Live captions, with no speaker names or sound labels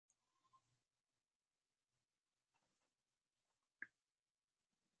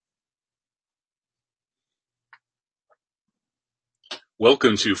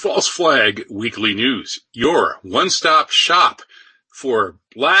Welcome to False Flag Weekly News, your one-stop shop for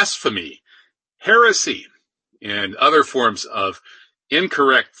blasphemy, heresy, and other forms of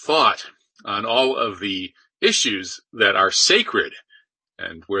incorrect thought on all of the issues that are sacred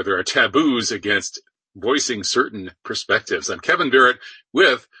and where there are taboos against voicing certain perspectives. I'm Kevin Barrett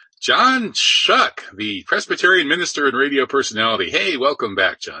with John Shuck, the Presbyterian minister and radio personality. Hey, welcome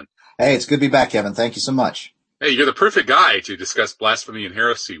back, John. Hey, it's good to be back, Kevin. Thank you so much. Hey, you're the perfect guy to discuss blasphemy and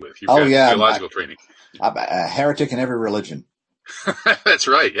heresy with. You've got theological training. I'm a heretic in every religion. That's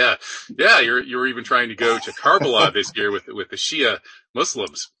right. Yeah. Yeah. You're even trying to go to Karbala this year with the Shia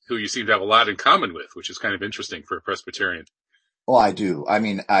Muslims, who you seem to have a lot in common with, which is kind of interesting for a Presbyterian. Well, I do. I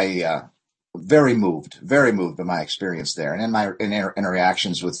mean, very moved by my experience there, and in my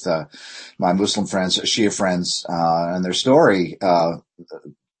interactions with my Muslim friends, Shia friends, and their story,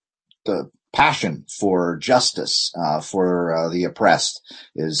 the passion for justice, for the oppressed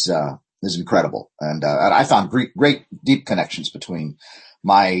is incredible. And I found great deep connections between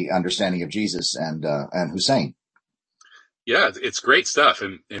my understanding of Jesus and Hussein. Yeah, it's great stuff.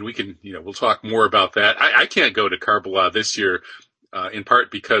 And we can, we'll talk more about that. I can't go to Karbala this year, in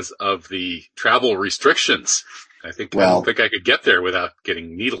part because of the travel restrictions. I don't think I could get there without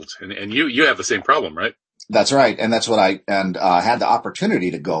getting needled. And you have the same problem, right? That's right. And that's what I had the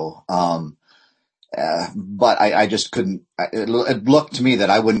opportunity to go. But I just couldn't. It looked to me that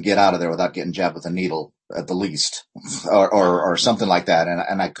I wouldn't get out of there without getting jabbed with a needle at the least, or something like that.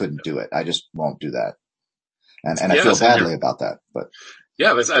 And I couldn't do it. I just won't do that. And I feel badly about that. But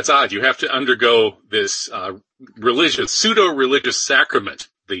yeah, that's odd. You have to undergo this pseudo-religious sacrament,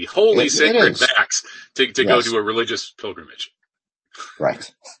 the holy sacred vax, to go to a religious pilgrimage. Right.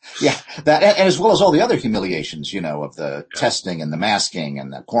 Yeah. That, and as well as all the other humiliations, of the testing and the masking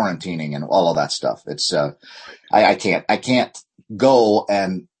and the quarantining and all of that stuff. It's, I can't go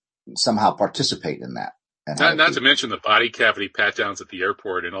and somehow participate in that. Not to mention the body cavity pat downs at the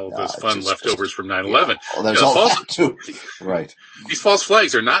airport and all of those fun leftovers from 9/11. Yeah. Well, there's all that too. Right. These false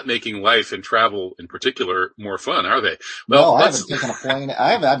flags are not making life and travel in particular more fun, are they? Well, I haven't taken a plane.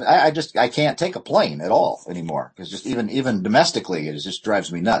 I can't take a plane at all anymore because just even domestically, it just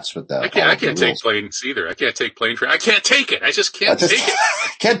drives me nuts with the. I can't take planes either. I can't take plane travel. I can't take it. I just can't take it.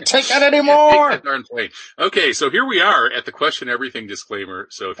 Can't take it anymore. Take that darn plane. Okay, so here we are at the question everything disclaimer.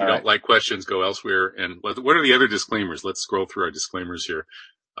 So if you don't like questions, go elsewhere. And what are the other disclaimers? Let's scroll through our disclaimers here.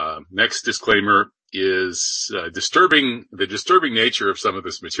 Next disclaimer is the disturbing nature of some of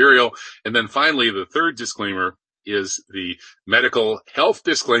this material. And then finally, the third disclaimer is the medical health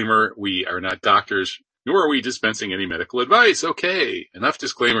disclaimer. We are not doctors, nor are we dispensing any medical advice. Okay, enough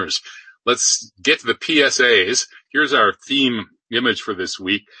disclaimers. Let's get to the PSAs. Here's our theme image for this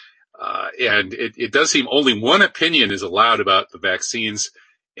week. And it does seem only one opinion is allowed about the vaccines.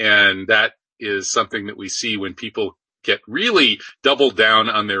 And that is something that we see when people get really doubled down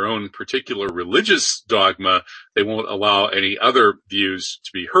on their own particular religious dogma. They won't allow any other views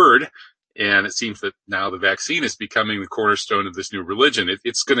to be heard. And it seems that now the vaccine is becoming the cornerstone of this new religion.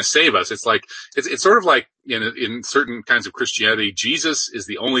 It's going to save us. It's sort of like in certain kinds of Christianity, Jesus is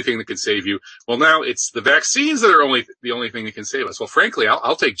the only thing that can save you. Well, now it's the vaccines that are the only thing that can save us. Well, frankly,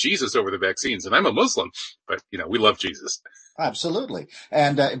 I'll take Jesus over the vaccines, and I'm a Muslim, but we love Jesus. Absolutely.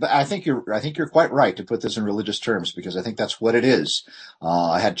 And, but I think you're quite right to put this in religious terms because I think that's what it is.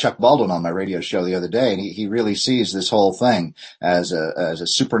 I had Chuck Baldwin on my radio show the other day and he really sees this whole thing as a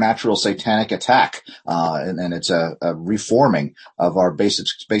supernatural satanic attack. And it's a reforming of our basic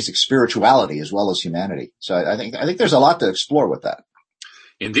spirituality as well as humanity. So I think there's a lot to explore with that.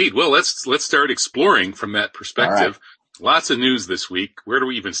 Indeed. Well, let's start exploring from that perspective. Lots of news this week. Where do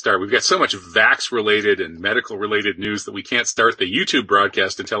we even start? We've got so much vax-related and medical-related news that we can't start the YouTube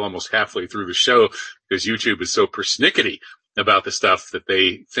broadcast until almost halfway through the show because YouTube is so persnickety about the stuff that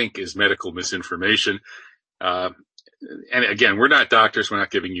they think is medical misinformation. And again, we're not doctors. We're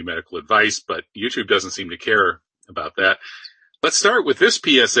not giving you medical advice, but YouTube doesn't seem to care about that. Let's start with this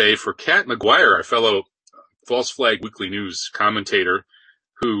PSA for Kat McGuire, our fellow False Flag Weekly News commentator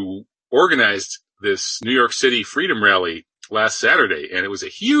who organized this New York City Freedom Rally last Saturday, and it was a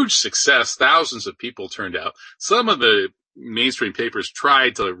huge success. Thousands of people turned out. Some of the mainstream papers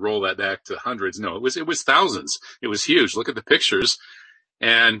tried to roll that back to hundreds. No, it was thousands. It was huge. Look at the pictures.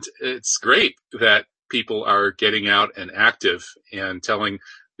 And it's great that people are getting out and active and telling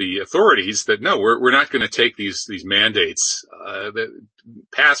the authorities that no, we're not going to take these mandates, the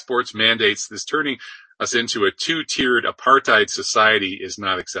passports mandates, this turning us into a two-tiered apartheid society is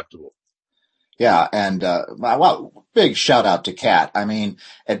not acceptable. Yeah. And, well, big shout out to Kat. I mean,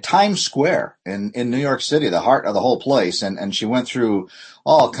 at Times Square in New York City, the heart of the whole place. And she went through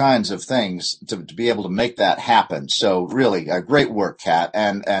all kinds of things to be able to make that happen. So really, great work, Kat.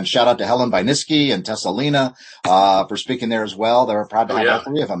 And shout out to Helen Bajnitsky and Tessalina, for speaking there as well. They were proud to have all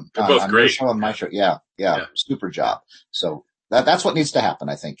three of them They're both on great. your show and my show. Yeah. Super job. So that's what needs to happen.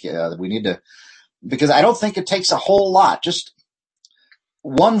 I think, we need to, because I don't think it takes a whole lot. Just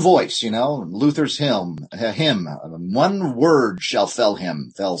one voice, Luther's hymn, one word shall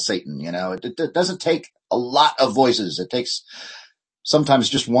fell Satan, it doesn't take a lot of voices. It takes sometimes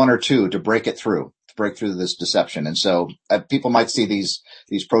just one or two to break through this deception. And so people might see these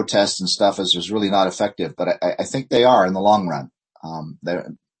protests and stuff as really not effective, but I think they are in the long run.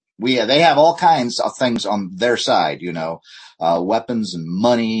 They have all kinds of things on their side, weapons and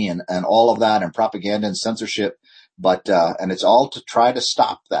money and all of that, and propaganda and censorship. But, and it's all to try to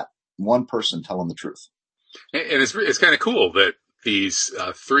stop that one person telling the truth. And it's kind of cool that these,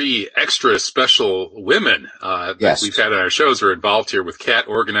 three extra special women, that we've had on our shows are involved here, with Kat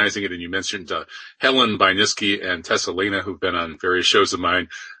organizing it. And you mentioned, Helen Bajnitsky and Tessalina, who've been on various shows of mine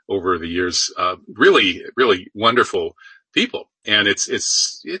over the years. Really, really wonderful people. And it's,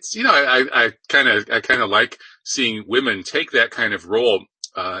 I kind of like seeing women take that kind of role.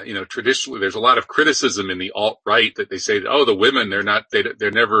 Traditionally there's a lot of criticism in the alt-right that they say, the women, they're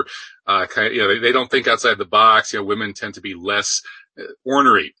never, they don't think outside the box. Women tend to be less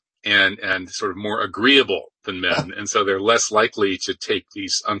ornery and sort of more agreeable than men. And so they're less likely to take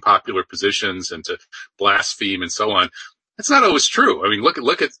these unpopular positions and to blaspheme and so on. That's not always true. I mean,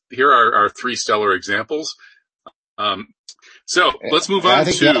 look at, here are our three stellar examples. So let's move on. I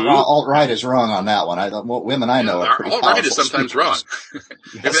think the alt-right is wrong on that one. Women I know are pretty alt-right is sometimes wrong.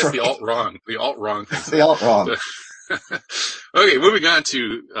 Maybe that's right. The alt-wrong. The alt-wrong. The alt-wrong. Okay, moving on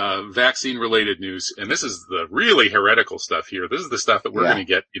to vaccine-related news, and this is the really heretical stuff here. This is the stuff that we're going to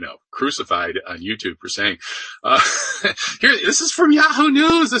get, crucified on YouTube for saying. Here, this is from Yahoo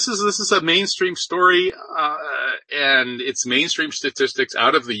News. This is a mainstream story, and it's mainstream statistics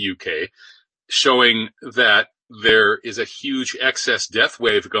out of the UK showing that there is a huge excess death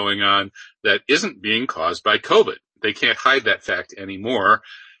wave going on that isn't being caused by COVID. They can't hide that fact anymore.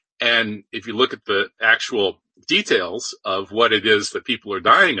 And if you look at the actual details of what it is that people are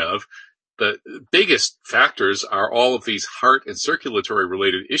dying of, the biggest factors are all of these heart and circulatory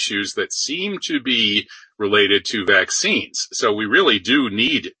related issues that seem to be related to vaccines. So we really do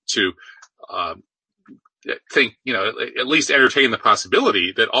need to, think, at least entertain the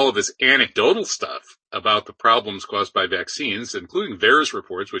possibility that all of this anecdotal stuff about the problems caused by vaccines, including VAERS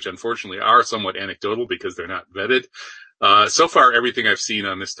reports, which unfortunately are somewhat anecdotal because they're not vetted. So far, everything I've seen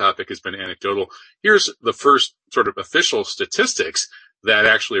on this topic has been anecdotal. Here's the first sort of official statistics that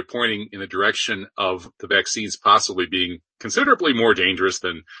actually are pointing in the direction of the vaccines possibly being considerably more dangerous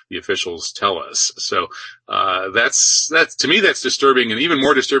than the officials tell us. So, that's to me, that's disturbing. And even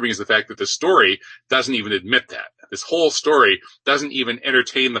more disturbing is the fact that the story doesn't even admit that. This whole story doesn't even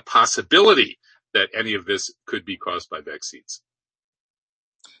entertain the possibility that any of this could be caused by vaccines.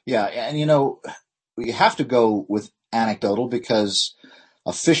 Yeah. And, we have to go with anecdotal because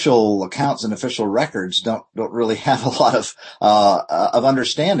official accounts and official records don't really have a lot of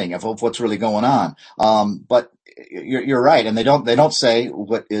understanding of what's really going on. But you're right. And they don't say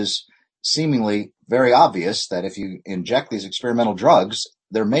what is seemingly very obvious, that if you inject these experimental drugs,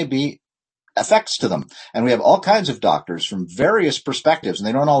 there may be effects to them. And we have all kinds of doctors from various perspectives, and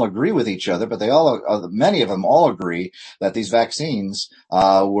they don't all agree with each other, but many of them all agree that these vaccines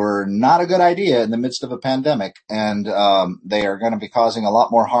were not a good idea in the midst of a pandemic, and they are going to be causing a lot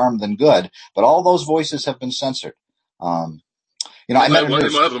more harm than good. But all those voices have been censored. One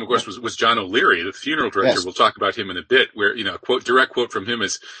of them, of course, was John O'Leary, the funeral director. Yes. We'll talk about him in a bit, where, direct quote from him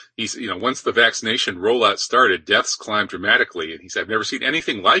is, he's, once the vaccination rollout started, deaths climbed dramatically. And he said, I've never seen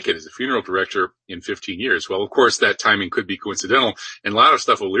anything like it as a funeral director in 15 years. Well, of course, that timing could be coincidental. And a lot of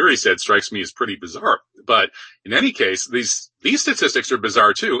stuff O'Leary said strikes me as pretty bizarre. But in any case, these statistics are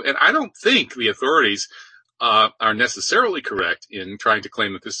bizarre too. And I don't think the authorities are necessarily correct in trying to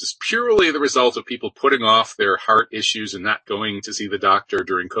claim that this is purely the result of people putting off their heart issues and not going to see the doctor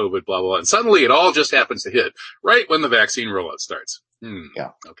during COVID, blah, blah, blah. And suddenly it all just happens to hit right when the vaccine rollout starts. Yeah.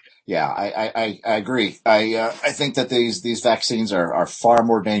 Okay. Yeah, I agree. I think that these vaccines are far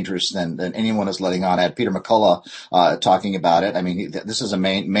more dangerous than anyone is letting on. I had Peter McCullough, talking about it. I mean, this is a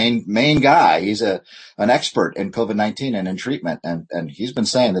main guy. He's an expert in COVID-19 and in treatment. And he's been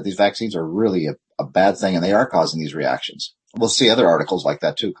saying that these vaccines are really a bad thing, and they are causing these reactions. We'll see other articles like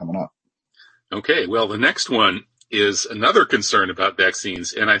that too coming up. Okay. Well, the next one is another concern about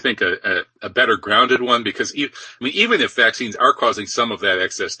vaccines, and I think a better grounded one, because even if vaccines are causing some of that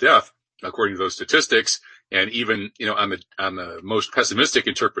excess death, according to those statistics, and even, on the most pessimistic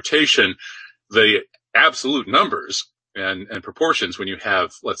interpretation, the absolute numbers and proportions, when you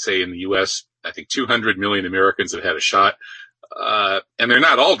have, let's say in the U.S., I think 200 million Americans have had a shot, and they're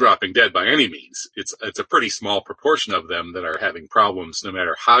not all dropping dead by any means. It's a pretty small proportion of them that are having problems, no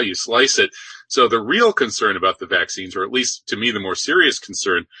matter how you slice it. So the real concern about the vaccines, or at least to me the more serious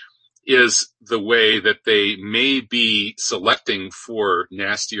concern, is the way that they may be selecting for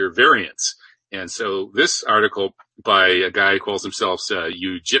nastier variants. And so this article by a guy who calls himself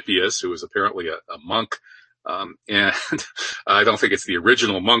Eugippius, who is apparently a monk, and I don't think it's the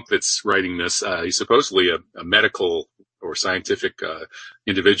original monk that's writing this. He's supposedly a medical or scientific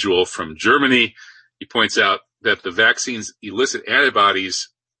individual from Germany. He points out that the vaccines elicit antibodies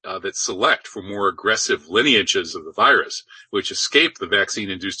that select for more aggressive lineages of the virus, which escape the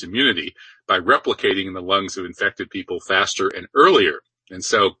vaccine-induced immunity by replicating in the lungs of infected people faster and earlier. And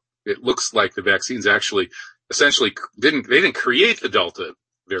so it looks like the vaccines actually essentially didn't create the Delta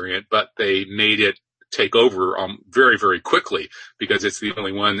variant, but they made it take over very, very quickly, because it's the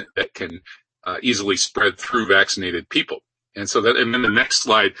only one that can easily spread through vaccinated people. And so and then the next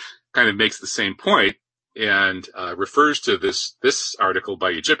slide kind of makes the same point and refers to this article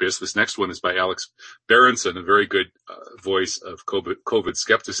by Eugippius. This next one is by Alex Berenson, a very good voice of COVID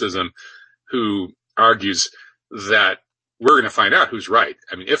skepticism, who argues that we're going to find out who's right.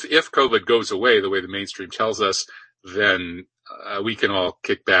 I mean, if COVID goes away the way the mainstream tells us, then we can all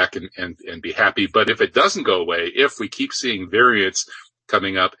kick back and be happy. But if it doesn't go away, if we keep seeing variants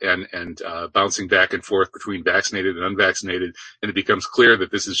coming up and bouncing back and forth between vaccinated and unvaccinated, and it becomes clear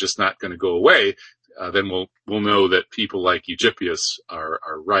that this is just not going to go away, then we'll know that people like Eugippius are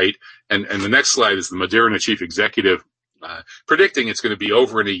right. And the next slide is the Moderna chief executive predicting it's going to be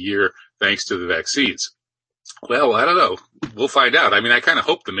over in a year thanks to the vaccines. Well, I don't know. We'll find out. I mean, I kind of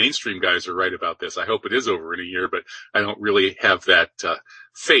hope the mainstream guys are right about this. I hope it is over in a year, but I don't really have that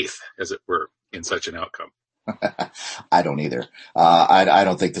faith, as it were, in such an outcome. I don't either. I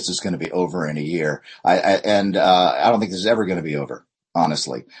don't think this is going to be over in a year. I don't think this is ever going to be over,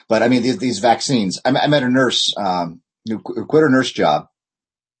 honestly. But I mean, these vaccines, I met a nurse, who quit her nurse job,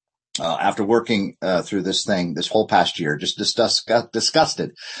 after working through this whole past year, just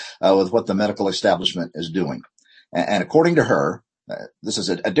disgusted with what the medical establishment is doing. And according to her, this is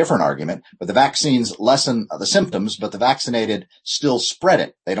a different argument, but the vaccines lessen the symptoms, but the vaccinated still spread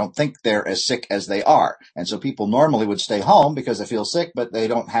it. They don't think they're as sick as they are. And so people normally would stay home because they feel sick, but they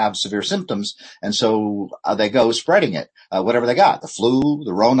don't have severe symptoms. And so they go spreading it, whatever they got, the flu,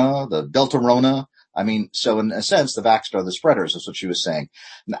 the Rona, the Delta Rona. I mean, so in a sense, the vaxxed are the spreaders. That's what she was saying.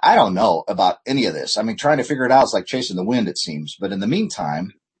 And I don't know about any of this. I mean, trying to figure it out is like chasing the wind, it seems. But in the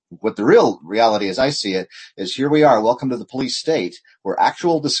meantime, what the real reality as I see it is, here we are. Welcome to the police state, where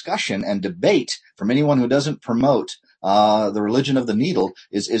actual discussion and debate from anyone who doesn't promote the religion of the needle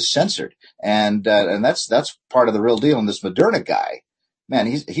is censored. And that's part of the real deal. And this Moderna guy, man,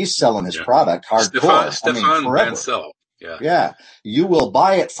 he's selling his product hardcore. Stefan Bancel. Yeah. You will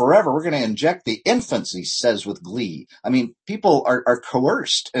buy it forever. We're going to inject the infants, he says with glee. I mean, people are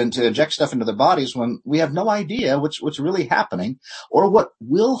coerced and to inject stuff into their bodies when we have no idea what's really happening or what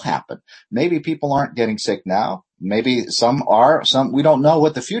will happen. Maybe people aren't getting sick now. Maybe some are, we don't know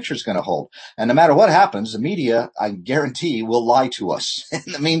what the future is going to hold. And no matter what happens, the media, I guarantee, will lie to us.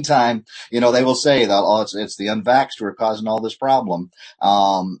 In the meantime, they will say that, it's the unvaxxed who are causing all this problem.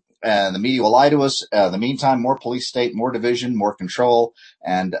 And the media will lie to us. In the meantime, more police state, more division, more control.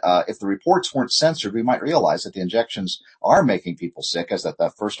 And if the reports weren't censored, we might realize that the injections are making people sick, as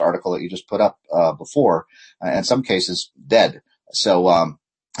that first article that you just put up before, in some cases dead. So,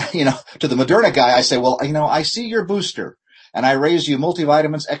 to the Moderna guy, I say, well, I see your booster, and I raise you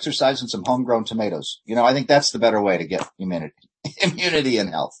multivitamins, exercise, and some homegrown tomatoes. I think that's the better way to get immunity and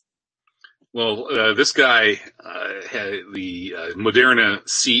health. Well, this guy, the Moderna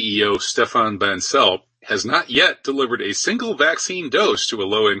CEO, Stefan Bancel, has not yet delivered a single vaccine dose to a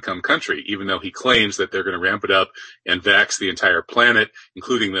low-income country, even though he claims that they're going to ramp it up and vax the entire planet,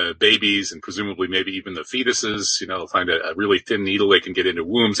 including the babies and presumably maybe even the fetuses. They'll find a really thin needle they can get into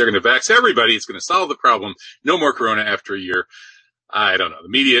wombs. They're going to vax everybody. It's going to solve the problem. No more corona after a year. I don't know. The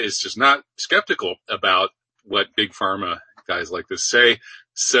media is just not skeptical about what big pharma guys like this say.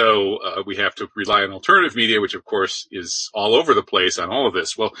 So we have to rely on alternative media, which, of course, is all over the place on all of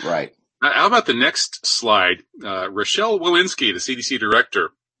this. Well, right. How about the next slide? Rochelle Walensky, the CDC director,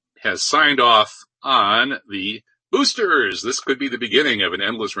 has signed off on the boosters. This could be the beginning of an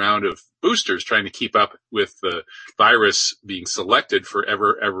endless round of boosters trying to keep up with the virus being selected for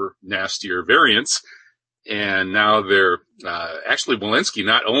ever nastier variants. And now they're, actually Walensky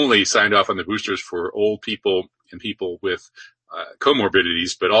not only signed off on the boosters for old people and people with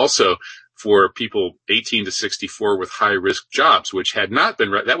comorbidities, but also for people 18 to 64 with high risk jobs, which had not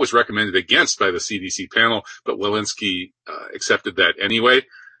been, that was recommended against by the CDC panel, but Walensky accepted that anyway.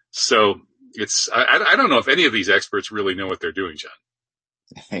 So I don't know if any of these experts really know what they're doing, John.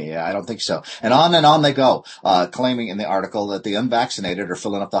 Yeah, I don't think so. And on they go, claiming in the article that the unvaccinated are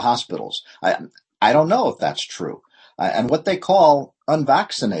filling up the hospitals. I don't know if that's true. And what they call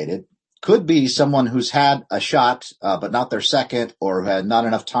unvaccinated could be someone who's had a shot, but not their second, or had not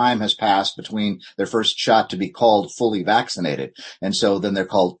enough time has passed between their first shot to be called fully vaccinated. And so then they're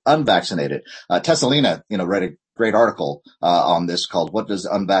called unvaccinated. Tessalina, read a great article, on this called "What Does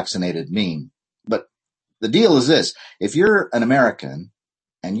Unvaccinated Mean?" But the deal is this: if you're an American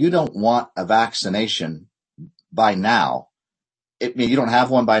and you don't want a vaccination by now, you don't have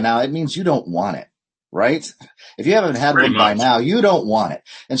one by now, it means you don't want it. Right? If you haven't had one by now, you don't want it.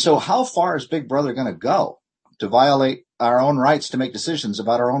 And so how far is Big Brother going to go to violate our own rights to make decisions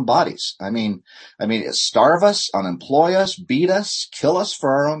about our own bodies? I mean, starve us, unemploy us, beat us, kill us for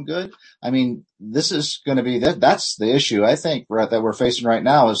our own good. I mean, this is going to be, that's the issue, I think, that we're facing right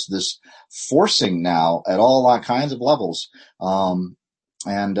now, is this forcing now at all kinds of levels. Where's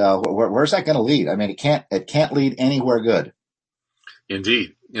that going to lead? I mean, it can't lead anywhere good.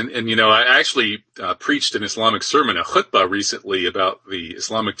 Indeed. And I actually preached an Islamic sermon, a khutbah, recently about the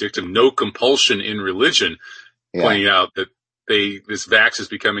Islamic dictum, no compulsion in religion, pointing out that this vax is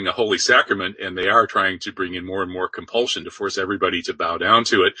becoming a holy sacrament, and they are trying to bring in more and more compulsion to force everybody to bow down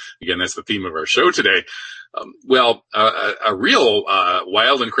to it. Again, that's the theme of our show today. A real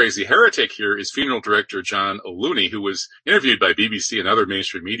wild and crazy heretic here is funeral director John O'Looney, who was interviewed by BBC and other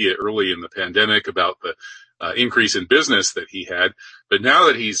mainstream media early in the pandemic about the increase in business that he had. But now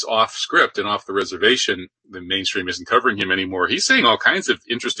that he's off script and off the reservation, the mainstream isn't covering him anymore. He's saying all kinds of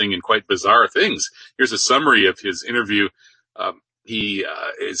interesting and quite bizarre things. Here's a summary of his interview. He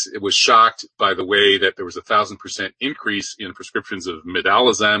was shocked by the way that there was 1,000% increase in prescriptions of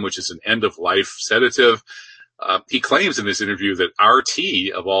Midalazam, which is an end-of-life sedative. He claims in this interview that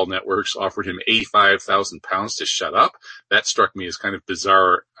RT, of all networks, offered him £85,000 to shut up. That struck me as kind of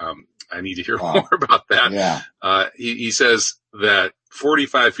bizarre. I need to hear more about that. Yeah. He says that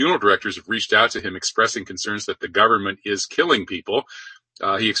 45 funeral directors have reached out to him expressing concerns that the government is killing people.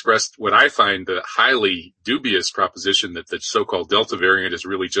 He expressed what I find the highly dubious proposition that the so-called Delta variant is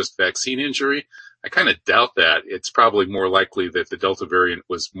really just vaccine injury. I kind of doubt that. It's probably more likely that the Delta variant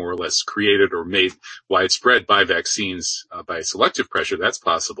was more or less created or made widespread by vaccines, by selective pressure. That's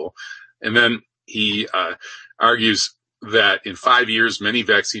possible. And then he argues that in 5 years, many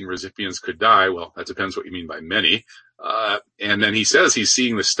vaccine recipients could die. Well, that depends what you mean by many. And then he says he's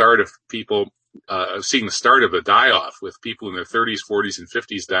seeing the start of a die-off with people in their 30s, 40s, and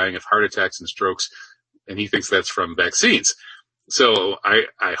 50s dying of heart attacks and strokes. And he thinks that's from vaccines. So I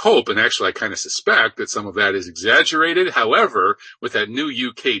hope, and actually I kind of suspect, that some of that is exaggerated. However, with that new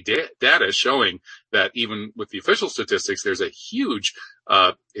UK data showing that even with the official statistics, there's a huge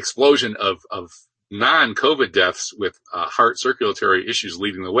explosion of non-COVID deaths with heart circulatory issues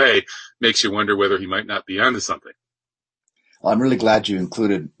leading the way, makes you wonder whether he might not be onto something. Well, I'm really glad you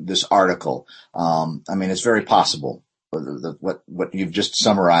included this article. It's very possible what you've just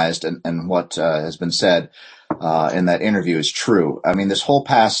summarized and what has been said in that interview is true. I mean, this whole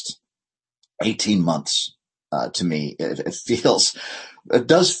past 18 months, to me, it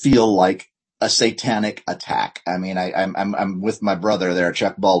does feel like a satanic attack. I mean, I'm with my brother there,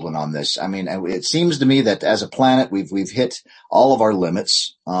 Chuck Baldwin, on this. I mean, it seems to me that as a planet, we've hit all of our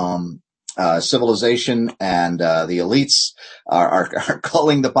limits. Civilization and the elites are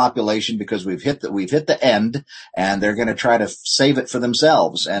culling the population because we've hit the end, and they're going to try to save it for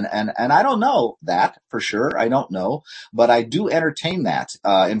themselves. And I don't know that for sure. I don't know, but I do entertain that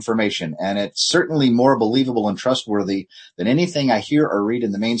information, and it's certainly more believable and trustworthy than anything I hear or read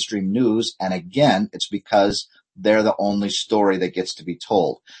in the mainstream news. And again, it's because they're the only story that gets to be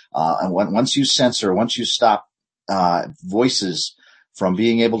told. And once you censor, once you stop voices from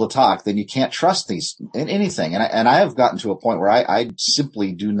being able to talk, then you can't trust these in anything. And I have gotten to a point where I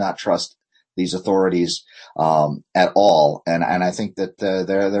simply do not trust these authorities at all. And I think that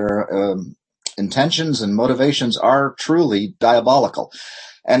their intentions and motivations are truly diabolical.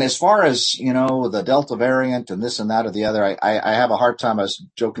 And as far as, the Delta variant and this and that or the other, I have a hard time. I was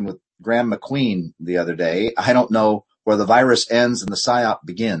joking with Graham McQueen the other day. I don't know where the virus ends and the PSYOP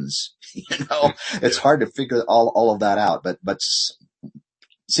begins. It's hard to figure all of that out, but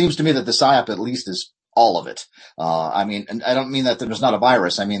seems to me that the PSYOP at least is all of it. And I don't mean that there's not a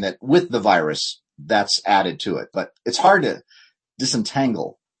virus. I mean that with the virus, that's added to it, but it's hard to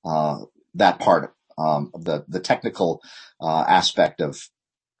disentangle, that part, of the technical, aspect of,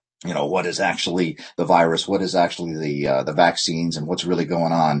 what is actually the virus, what is actually the vaccines, and what's really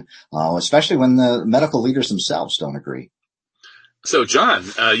going on, especially when the medical leaders themselves don't agree. So, John,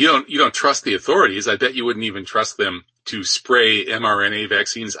 you don't trust the authorities. I bet you wouldn't even trust them to spray mRNA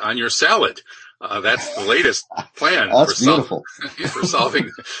vaccines on your salad. That's the latest plan That's beautiful. For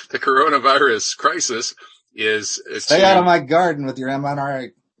solving the coronavirus crisis is stay out of my garden with your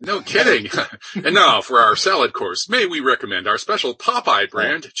mRNA. No kidding. And now for our salad course, may we recommend our special Popeye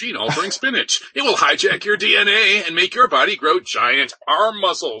brand gene-altering spinach. It will hijack your DNA and make your body grow giant arm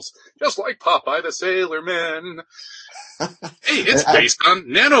muscles, just like Popeye the Sailor Man. Hey, it's based on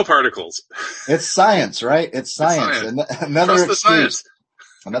nanoparticles. It's science, right? It's science.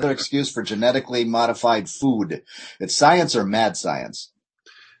 Another excuse for genetically modified food. It's science or mad science.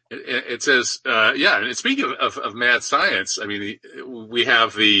 It says, and speaking of mad science, I mean, we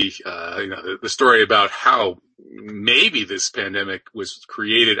have the story about how maybe this pandemic was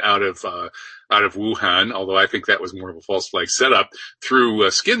created out of Wuhan, although I think that was more of a false flag setup, through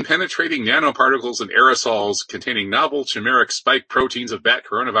skin penetrating nanoparticles and aerosols containing novel chimeric spike proteins of bat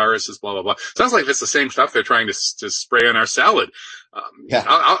coronaviruses, blah, blah, blah. Sounds like it's the same stuff they're trying to spray on our salad.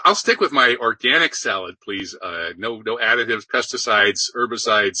 I'll stick with my organic salad, please. No additives, pesticides,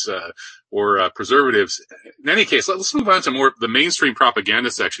 herbicides, or preservatives. In any case, let's move on to more the mainstream propaganda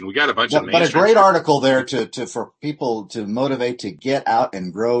section. We got a bunch of mainstream. But a great article there for people to motivate to get out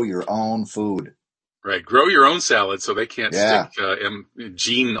and grow your own food. Right. Grow your own salad so they can't stick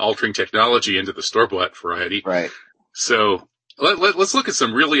gene altering technology into the store-bought variety. Right. So let's look at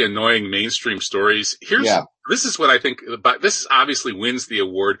some really annoying mainstream stories. This is what I think, this obviously wins the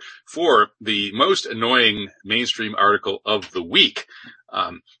award for the most annoying mainstream article of the week.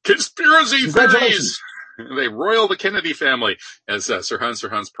 Conspiracy theories! They roil the Kennedy family as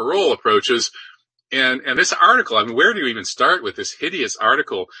Sirhan's parole approaches. And this article, I mean, where do you even start with this hideous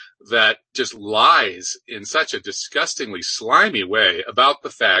article that just lies in such a disgustingly slimy way about the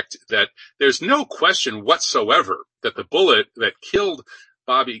fact that there's no question whatsoever that the bullet that killed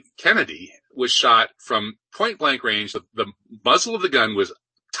Bobby Kennedy was shot from point blank range. The muzzle of the gun was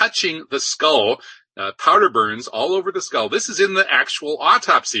touching the skull, powder burns all over the skull. This is in the actual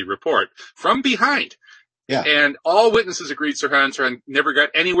autopsy report from behind. Yeah. And all witnesses agreed Sirhan never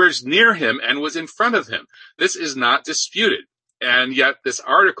got anywhere near him and was in front of him. This is not disputed. And yet this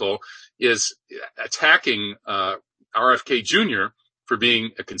article is attacking RFK Jr. for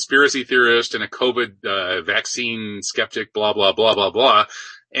being a conspiracy theorist and a COVID vaccine skeptic, blah, blah, blah, blah, blah,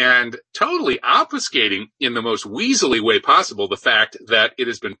 and totally obfuscating in the most weaselly way possible the fact that it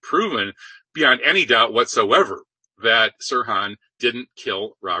has been proven beyond any doubt whatsoever that Sirhan didn't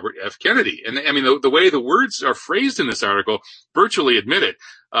kill Robert F. Kennedy. And I mean, the way the words are phrased in this article virtually admit it.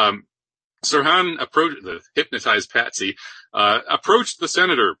 Sirhan approached the hypnotized Patsy, approached the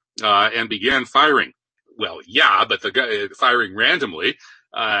senator, and began firing. Well, yeah, but the guy firing randomly,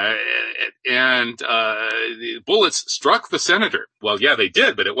 and the bullets struck the senator. Well, yeah, they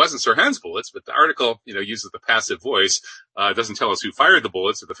did, but it wasn't Sirhan's bullets. But the article, uses the passive voice. It doesn't tell us who fired the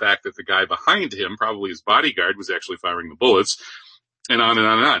bullets, or the fact that the guy behind him, probably his bodyguard, was actually firing the bullets. And on and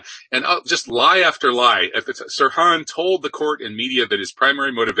on and on. And just lie after lie. Sirhan told the court and media that his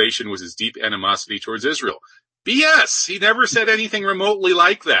primary motivation was his deep animosity towards Israel. BS! He never said anything remotely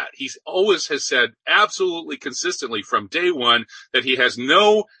like that. He always has said absolutely consistently from day one that he has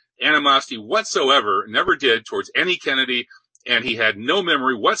no animosity whatsoever, never did, towards any Kennedy, and he had no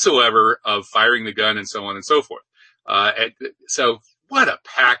memory whatsoever of firing the gun and so on and so forth. So what a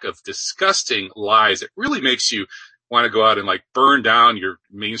pack of disgusting lies. It really makes you want to go out and burn down your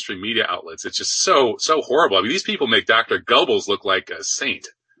mainstream media outlets. It's just so horrible. I mean, these people make Dr. Goebbels look like a saint.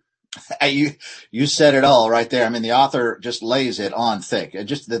 You said it all right there. I mean, the author just lays it on thick.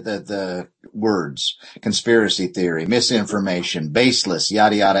 Just the words, conspiracy theory, misinformation, baseless,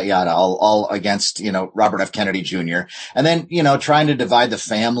 yada, yada, yada, all against, Robert F. Kennedy Jr. And then, trying to divide the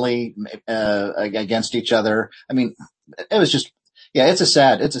family, against each other. I mean, it was just, it's a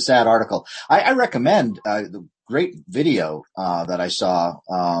sad article. I recommend, the great video that I saw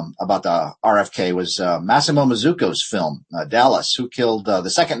about the RFK was Massimo Mazzucco's film Dallas, the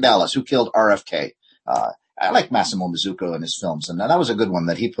second Dallas, who killed RFK. I like Massimo Mazzucco in his films, and that was a good one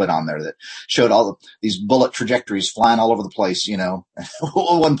that he put on there that showed all these bullet trajectories flying all over the place.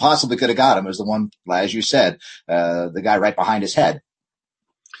 One possibly could have got him. It was the one, as you said, the guy right behind his head.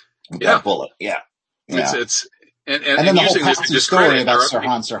 with that bullet. Yeah. It's and then the using whole this to Patsy story about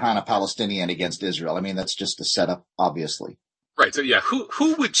discredit Sirhan, a Palestinian against Israel. I mean, that's just a setup, obviously. Right. So yeah,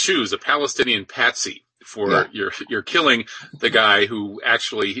 who would choose a Palestinian patsy for you're killing the guy who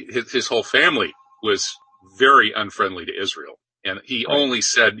actually his whole family was very unfriendly to Israel, and he only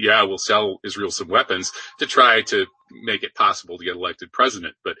said, "Yeah, we'll sell Israel some weapons to try to make it possible to get elected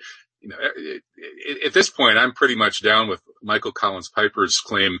president." But at this point, I'm pretty much down with Michael Collins Piper's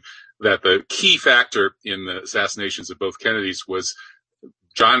claim that the key factor in the assassinations of both Kennedys was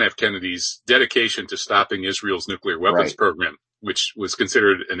John F. Kennedy's dedication to stopping Israel's nuclear weapons program, which was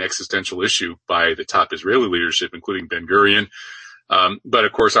considered an existential issue by the top Israeli leadership, including Ben-Gurion. But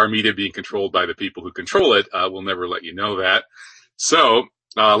of course, our media being controlled by the people who control it will never let you know that. So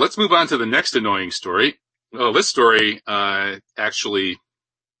let's move on to the next annoying story. Well, this story actually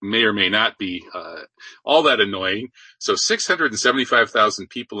may or may not be all that annoying. So 675,000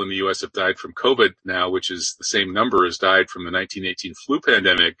 people in the U.S. have died from COVID now, which is the same number as died from the 1918 flu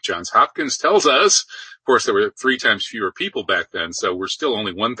pandemic. Johns Hopkins tells us, of course, there were 3 times fewer people back then, so we're still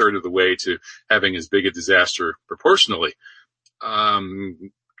only 1/3 of the way to having as big a disaster proportionally.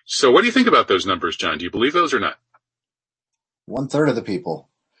 So what do you think about those numbers, John? Do you believe those or not? 1/3 of the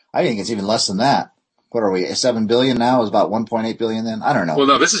people. I think it's even less than that. What are we, 7 billion now? Is about 1.8 billion then? I don't know. Well,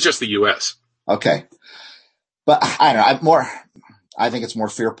 no, this is just the U.S. Okay. But I don't know. I think it's more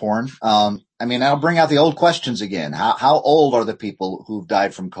fear porn. I mean, I'll bring out the old questions again. How old are the people who've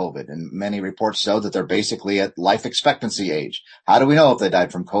died from COVID? And many reports show that they're basically at life expectancy age. How do we know if they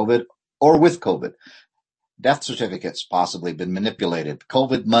died from COVID or with COVID? Death certificates possibly been manipulated.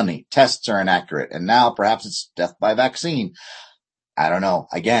 COVID money, tests are inaccurate. And now perhaps it's death by vaccine. I don't know.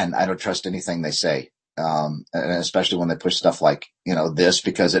 Again, I don't trust anything they say. And especially when they push stuff like, this,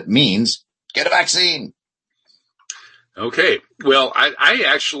 because it means get a vaccine. Okay. Well, I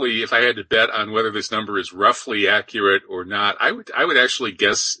actually, if I had to bet on whether this number is roughly accurate or not, I would actually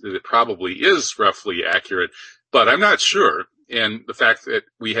guess that it probably is roughly accurate, but I'm not sure. And the fact that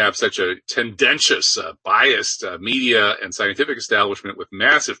we have such a tendentious, biased media and scientific establishment with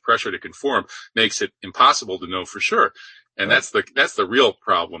massive pressure to conform makes it impossible to know for sure. And that's the real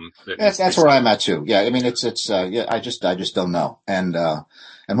problem. That's where I'm at too. Yeah. I mean, I just don't know. And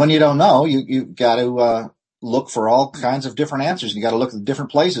when you don't know, you got to, look for all kinds of different answers. You got to look at different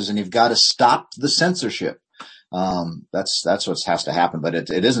places, and you've got to stop the censorship. That's what has to happen, but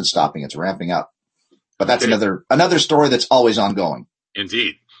it isn't stopping. It's ramping up. But that's another story that's always ongoing.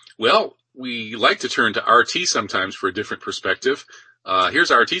 Indeed. Well, we like to turn to RT sometimes for a different perspective.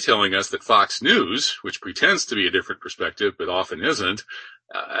 Here's RT telling us that Fox News, which pretends to be a different perspective, but often isn't,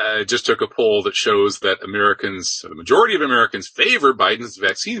 just took a poll that shows that the majority of Americans favor Biden's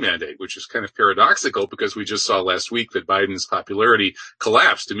vaccine mandate, which is kind of paradoxical because we just saw last week that Biden's popularity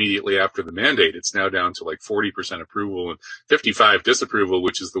collapsed immediately after the mandate. It's now down to like 40% approval and 55% disapproval,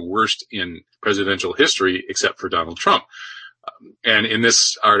 which is the worst in presidential history except for Donald Trump. And in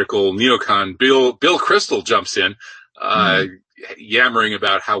this article, neocon Bill Kristol jumps in, yammering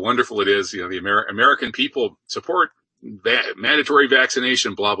about how wonderful it is. The American people support mandatory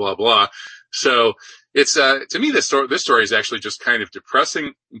vaccination, blah, blah, blah. So it's, to me, this story is actually just kind of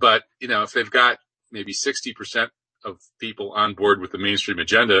depressing. But, if they've got maybe 60% of people on board with the mainstream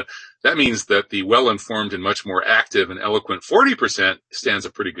agenda, that means that the well-informed and much more active and eloquent 40% stands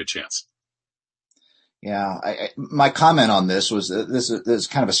a pretty good chance. Yeah. My comment on this was this is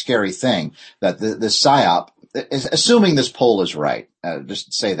kind of a scary thing that the PSYOP, assuming this poll is right,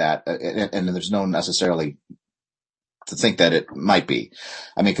 just say that, and there's no necessarily to think that it might be.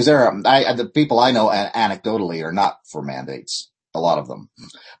 I mean, because the people I know anecdotally are not for mandates, a lot of them.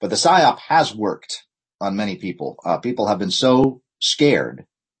 But the PSYOP has worked on many people. People have been so scared,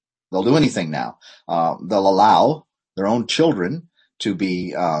 they'll do anything now. They'll allow their own children to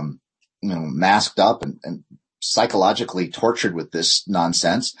be, masked up and psychologically tortured with this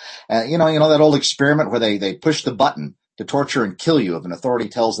nonsense. And, that old experiment where they push the button to torture and kill you if an authority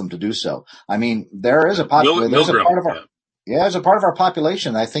tells them to do so. I mean, there's a part of our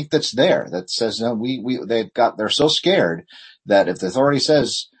population, I think, that's there that says, they're so scared that if the authority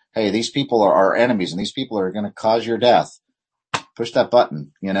says, hey, these people are our enemies and these people are going to cause your death, push that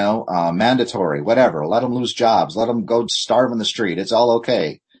button, mandatory, whatever, let them lose jobs, let them go starve in the street. It's all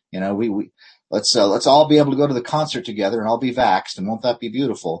okay. Let's all be able to go to the concert together and all be vaxxed, and won't that be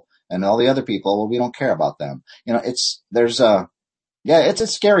beautiful? And all the other people, well, we don't care about them. It's a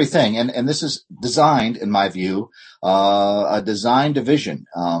scary thing. And this is designed, in my view, a design division,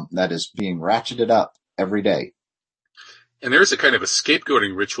 that is being ratcheted up every day. And there's a kind of a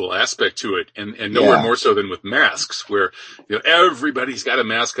scapegoating ritual aspect to it, and nowhere more so than with masks, where everybody's got a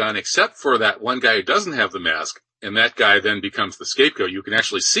mask on except for that one guy who doesn't have the mask, and that guy then becomes the scapegoat. You can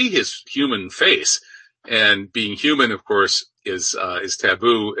actually see his human face, and being human, of course, is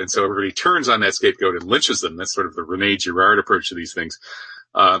taboo, and so everybody turns on that scapegoat and lynches them. That's sort of the Rene Girard approach to these things.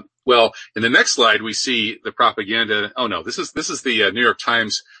 Well, in the next slide, we see the propaganda. Oh no, this is the New York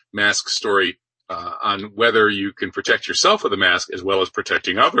Times mask story on whether you can protect yourself with a mask as well as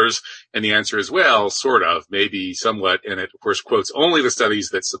protecting others. And the answer is, well, sort of, maybe somewhat. And it, of course, quotes only the studies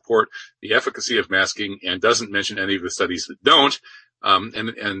that support the efficacy of masking and doesn't mention any of the studies that don't.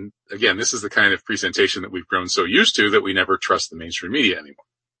 And again, this is the kind of presentation that we've grown so used to that we never trust the mainstream media anymore.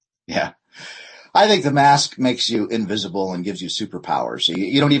 Yeah. I think the mask makes you invisible and gives you superpowers.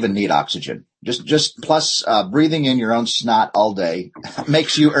 You don't even need oxygen. Just plus, breathing in your own snot all day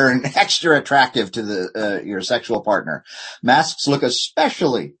makes you extra attractive to your sexual partner. Masks look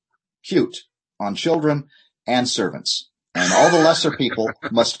especially cute on children and servants. And all the lesser people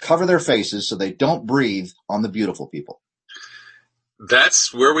must cover their faces so they don't breathe on the beautiful people.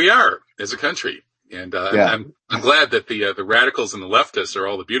 That's where we are as a country. And I'm glad that the radicals and the leftists are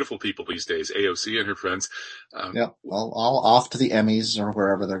all the beautiful people these days. AOC and her friends. Well, all off to the Emmys or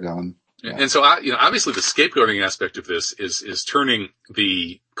wherever they're going. Yeah. And so, obviously, the scapegoating aspect of this is turning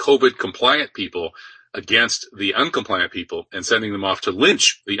the COVID compliant people against the uncompliant people and sending them off to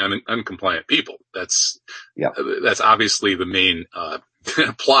lynch the uncompliant people. That's obviously the main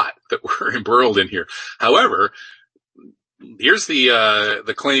plot that we're embroiled in here. However, here's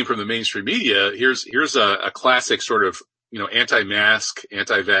the claim from the mainstream media. Here's a classic sort of, anti-mask,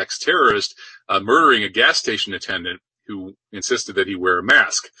 anti-vax terrorist, murdering a gas station attendant who insisted that he wear a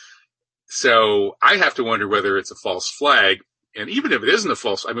mask. So I have to wonder whether it's a false flag. And even if it isn't a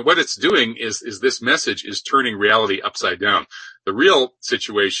false, what it's doing is this message is turning reality upside down. The real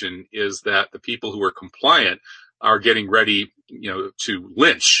situation is that the people who are compliant are getting ready, to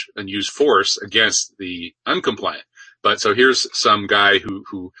lynch and use force against the uncompliant. But so here's some guy who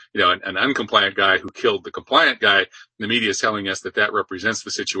an uncompliant guy who killed the compliant guy. The media is telling us that represents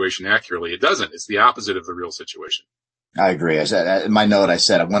the situation accurately. It doesn't. It's the opposite of the real situation. I agree. I said in my note,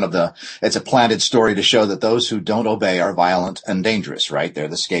 it's a planted story to show that those who don't obey are violent and dangerous, right? They're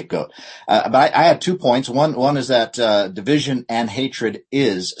the scapegoat. But I had 2 points. One is that, division and hatred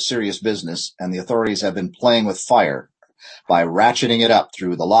is serious business, and the authorities have been playing with fire by ratcheting it up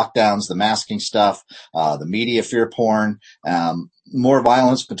through the lockdowns, the masking stuff, the media fear porn. More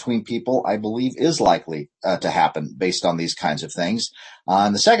violence between people, I believe, is likely to happen based on these kinds of things.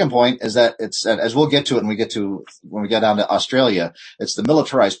 And the second point is that it's, as we'll get to it when we get down to Australia, it's the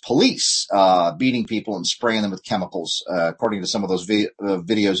militarized police beating people and spraying them with chemicals, according to some of those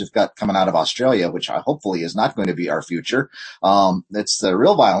videos we've got coming out of Australia, which hopefully is not going to be our future. It's the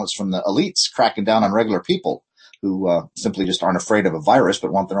real violence from the elites cracking down on regular people who simply just aren't afraid of a virus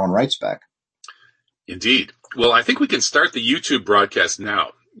but want their own rights back. Indeed. Well, I think we can start the YouTube broadcast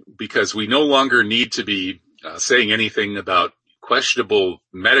now because we no longer need to be saying anything about questionable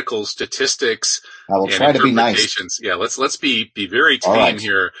medical statistics. I will try to be nice. Yeah, let's be very tame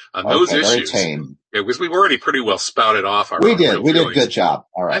here on those issues. Very tame. Yeah, because we've already pretty well spouted off our. We did a good job.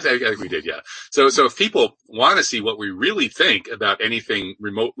 All right. I think we did, yeah. So if people want to see what we really think about anything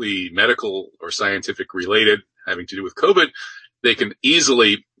remotely medical or scientific related having to do with COVID, they can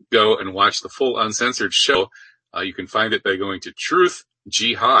easily go and watch the full uncensored show. You can find it by going to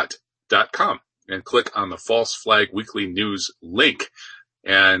truthjihad.com and click on the False Flag Weekly News link.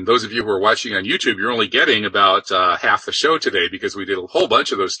 And those of you who are watching on YouTube, you're only getting about half the show today because we did a whole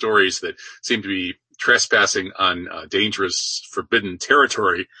bunch of those stories that seem to be trespassing on dangerous, forbidden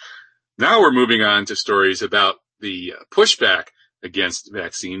territory. Now we're moving on to stories about the pushback against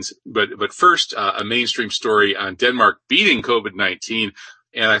vaccines. But first, a mainstream story on Denmark beating COVID-19.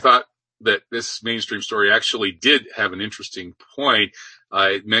 And I thought that this mainstream story actually did have an interesting point.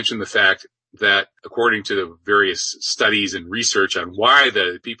 It mentioned the fact that according to the various studies and research on why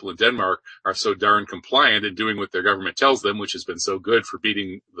the people in Denmark are so darn compliant and doing what their government tells them, which has been so good for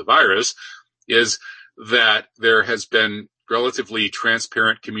beating the virus, is that there has been relatively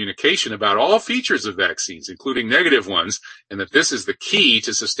transparent communication about all features of vaccines, including negative ones, and that this is the key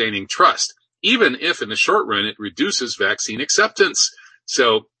to sustaining trust, even if in the short run it reduces vaccine acceptance.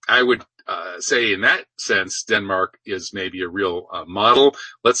 So I would say in that sense, Denmark is maybe a real model.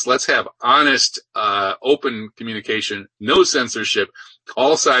 Let's have honest, open communication, no censorship,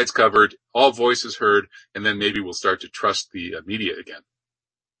 all sides covered, all voices heard, and then maybe we'll start to trust the media again.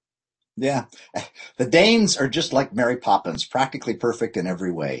 Yeah. The Danes are just like Mary Poppins, practically perfect in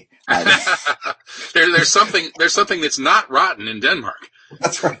every way. There's something that's not rotten in Denmark.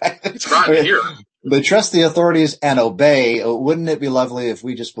 That's right. It's rotten here. They trust the authorities and obey. Wouldn't it be lovely if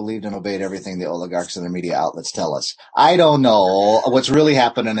we just believed and obeyed everything the oligarchs and their media outlets tell us? I don't know what's really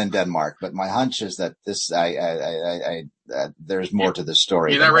happening in Denmark, but my hunch is that there's more to this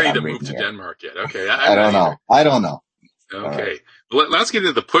story. You're not ready to move to Denmark yet. Okay. I don't know. I don't know. Okay. Right. Let's get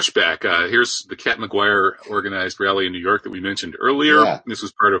into the pushback. Here's the Kat McGuire organized rally in New York that we mentioned earlier. Yeah. This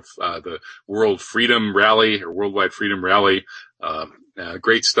was part of the World Freedom Rally or Worldwide Freedom Rally.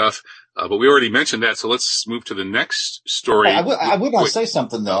 Great stuff. But we already mentioned that, so let's move to the next story. I would want to say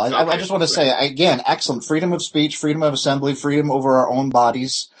something, though. Okay. I just want to say, again, excellent freedom of speech, freedom of assembly, freedom over our own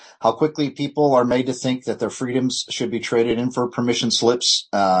bodies. How quickly people are made to think that their freedoms should be traded in for permission slips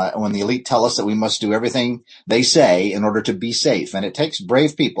when the elite tell us that we must do everything they say in order to be safe. And it takes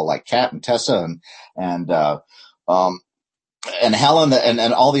brave people like Kat and Tessa and Helen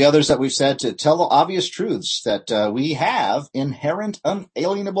and all the others that we've said to tell the obvious truths that we have inherent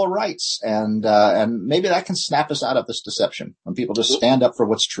unalienable rights. And maybe that can snap us out of this deception when people just stand up for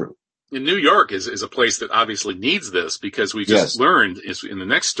what's true. In New York is a place that obviously needs this because we just learned in the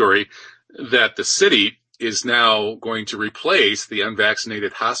next story that the city is now going to replace the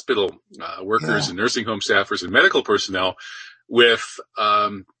unvaccinated hospital workers and nursing home staffers and medical personnel with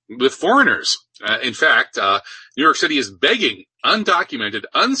foreigners. In fact, New York City is begging undocumented,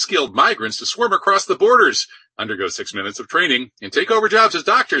 unskilled migrants to swarm across the borders, undergo 6 minutes of training, and take over jobs as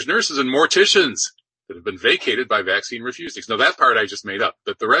doctors, nurses, and morticians that have been vacated by vaccine refusers. Now, that part I just made up,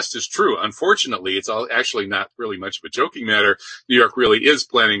 but the rest is true. Unfortunately, it's all actually not really much of a joking matter. New York really is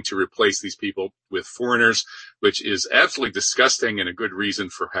planning to replace these people with foreigners, which is absolutely disgusting and a good reason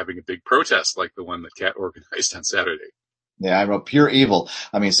for having a big protest like the one that Kat organized on Saturday. Yeah, I wrote pure evil.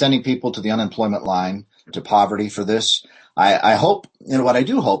 I mean, sending people to the unemployment line, to poverty for this. I hope, what I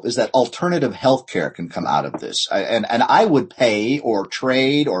do hope is that alternative health care can come out of this. And I would pay or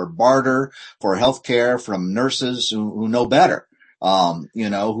trade or barter for health care from nurses who know better, who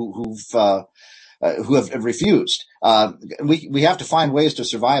have refused. We have to find ways to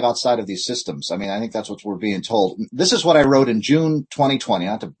survive outside of these systems. I mean, I think that's what we're being told. This is what I wrote in June 2020,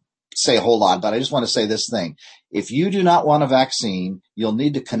 not to say a whole lot, but I just want to say this thing. If you do not want a vaccine, you'll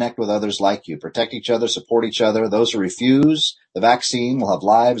need to connect with others like you, protect each other, support each other. Those who refuse the vaccine will have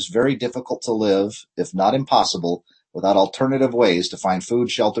lives very difficult to live, if not impossible, without alternative ways to find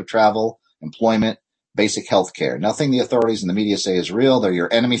food, shelter, travel, employment, basic health care. Nothing the authorities and the media say is real. They're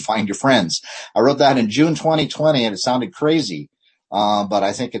your enemy. Find your friends. I wrote that in June 2020, and it sounded crazy, but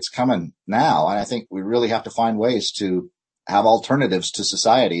I think it's coming now, and I think we really have to find ways to have alternatives to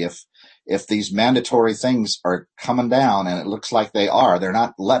society. If these mandatory things are coming down, and it looks like they are, they're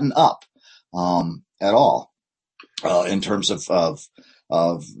not letting up at all in terms of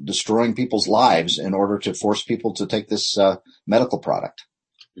destroying people's lives in order to force people to take this medical product.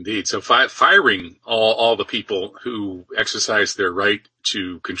 Indeed. So firing all the people who exercise their right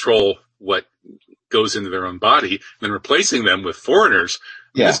to control what goes into their own body, and then replacing them with foreigners.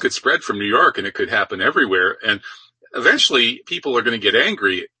 Yeah. This could spread from New York, and it could happen everywhere. And eventually, people are going to get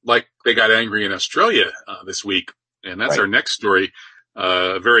angry, like they got angry in Australia this week. And that's our next story,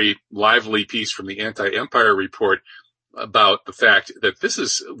 a very lively piece from the Anti-Empire Report about the fact that this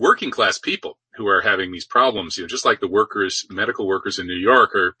is working class people who are having these problems. Just like the medical workers in New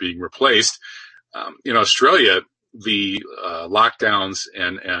York are being replaced. In Australia, the lockdowns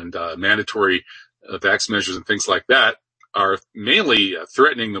and mandatory vax measures and things like that are mainly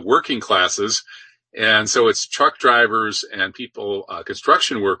threatening the working classes. And so it's truck drivers and people,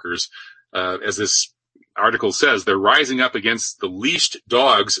 construction workers, as this article says, they're rising up against the leashed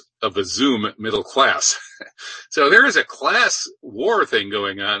dogs of the Zoom middle class. So there is a class war thing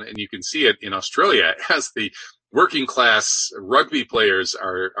going on, and you can see it in Australia as the working class rugby players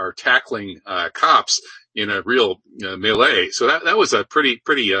are tackling cops in a real melee. So that was a pretty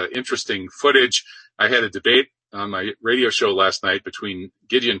interesting footage. I had a debate on my radio show last night between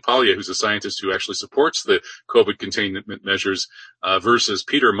Gideon Polya, who's a scientist who actually supports the COVID containment measures, versus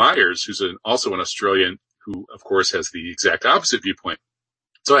Peter Myers, who's also an Australian who, of course, has the exact opposite viewpoint.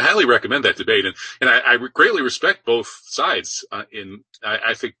 So I highly recommend that debate, and I greatly respect both sides.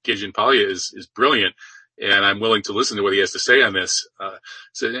 I think Gideon Polya is brilliant, and I'm willing to listen to what he has to say on this.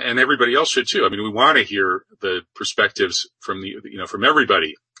 And everybody else should too. I mean, we want to hear the perspectives from from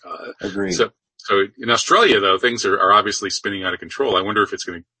everybody. Agreed. So in Australia, though, things are obviously spinning out of control. I wonder if it's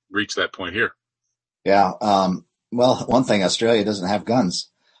going to reach that point here. Yeah. Well, one thing, Australia doesn't have guns,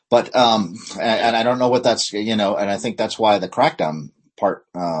 but, and I don't know what that's, and I think that's why the crackdown part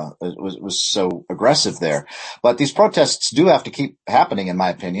was so aggressive there. But these protests do have to keep happening, in my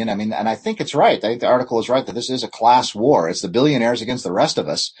opinion. I mean, and I think it's right. I think the article is right that this is a class war. It's the billionaires against the rest of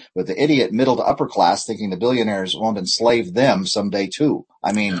us, with the idiot middle to upper class thinking the billionaires won't enslave them someday too.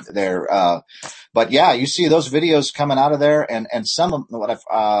 I mean, but yeah, you see those videos coming out of there, and some of what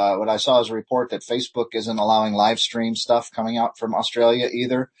I saw is a report that Facebook isn't allowing live stream stuff coming out from Australia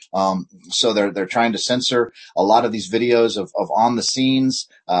either. So they're trying to censor a lot of these videos of on the scenes,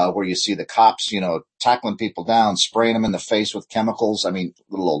 where you see the cops, tackling people down, spraying them in the face with chemicals. I mean,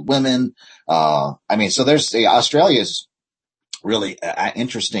 little old women. I mean, so Australia is really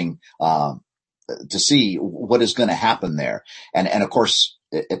interesting, to see what is going to happen there. And of course,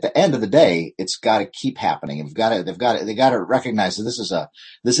 at the end of the day, it's got to keep happening. They got to recognize that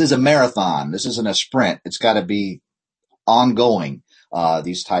this is a marathon. This isn't a sprint. It's got to be ongoing,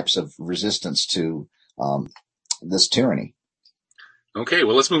 these types of resistance to, this tyranny. Okay.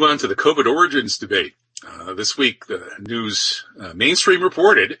 Well, let's move on to the COVID origins debate. This week, the news mainstream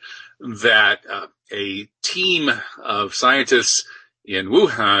reported that a team of scientists in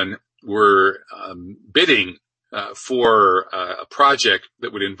Wuhan were bidding for a project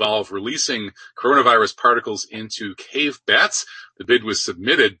that would involve releasing coronavirus particles into cave bats. The bid was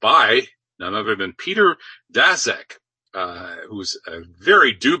submitted by none other than Peter Daszak, who's a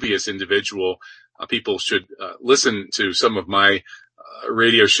very dubious individual. People should listen to some of my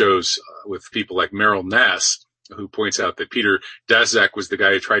radio shows with people like Meryl Nass, who points out that Peter Daszak was the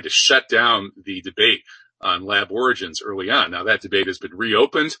guy who tried to shut down the debate on lab origins early on. Now that debate has been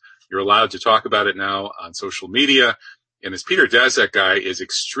reopened. You're allowed to talk about it now on social media. And this Peter Daszak guy is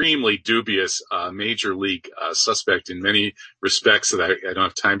extremely dubious, major league suspect in many respects that I don't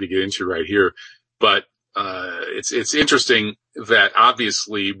have time to get into right here. But it's interesting that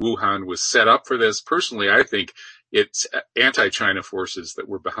obviously Wuhan was set up for this. Personally, I think it's anti-China forces that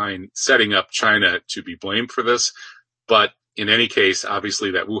were behind setting up China to be blamed for this. But in any case,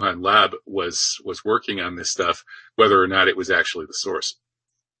 obviously that Wuhan lab was working on this stuff, whether or not it was actually the source.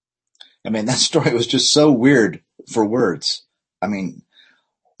 I mean, that story was just so weird for words. I mean,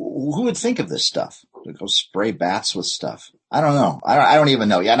 who would think of this stuff? To go spray bats with stuff? I don't know. I don't even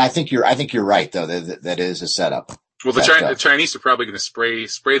know. Yeah, and I think you're right though. That is a setup. Well, the Chinese are probably going to spray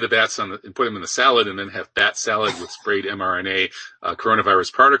the bats and put them in the salad, and then have bat salad with sprayed mRNA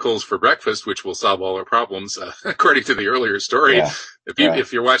coronavirus particles for breakfast, which will solve all our problems, according to the earlier story. Yeah.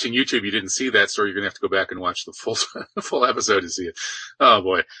 If you're watching YouTube, you didn't see that story, you're going to have to go back and watch the full episode to see it. Oh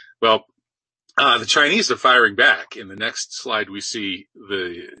boy. Well, the Chinese are firing back. In the next slide, we see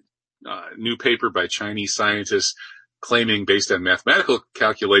the new paper by Chinese scientists claiming, based on mathematical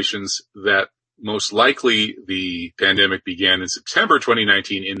calculations, that most likely the pandemic began in September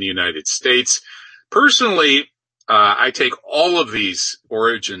 2019 in the United States. Personally, I take all of these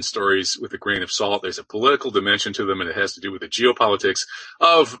origin stories with a grain of salt. There's a political dimension to them, and it has to do with the geopolitics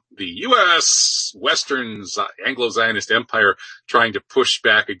of the U.S., Western Anglo-Zionist empire trying to push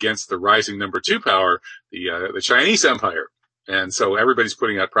back against the rising number two power, the Chinese empire. And so everybody's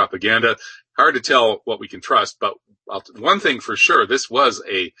putting out propaganda. Hard to tell what we can trust, but one thing for sure, this was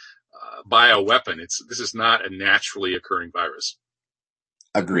a bioweapon. This is not a naturally occurring virus.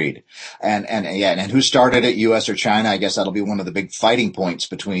 Agreed. And who started it, U.S. or China? I guess that'll be one of the big fighting points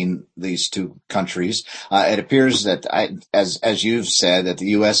between these two countries. It appears that as you've said, that the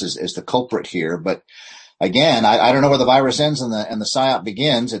U.S. is the culprit here, but again, I don't know where the virus ends and the psyop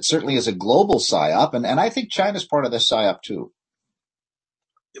begins. It certainly is a global psyop, and I think China's part of this psyop too.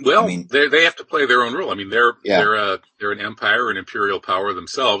 Well, I mean, they have to play their own role. I mean, they're an empire, an imperial power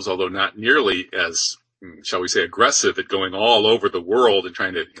themselves, although not nearly as, shall we say, aggressive at going all over the world and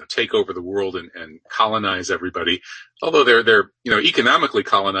trying to take over the world and colonize everybody. Although they're economically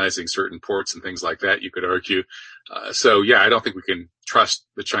colonizing certain ports and things like that, you could argue. So yeah, I don't think we can trust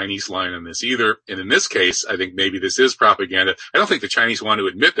the Chinese line on this either. And in this case, I think maybe this is propaganda. I don't think the Chinese want to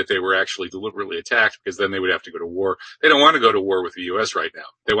admit that they were actually deliberately attacked, because then they would have to go to war. They don't want to go to war with the U.S. right now.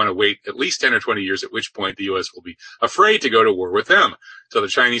 They want to wait at least 10 or 20 years, at which point the U.S. will be afraid to go to war with them. So the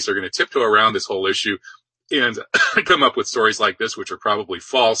Chinese are going to tiptoe around this whole issue and come up with stories like this, which are probably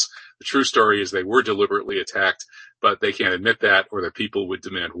false. The true story is they were deliberately attacked, but they can't admit that, or their people would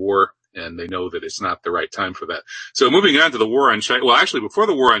demand war, and they know that it's not the right time for that. So moving on to the war on China. Well, actually, before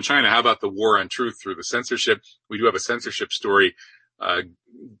the war on China, how about the war on truth through the censorship? We do have a censorship story.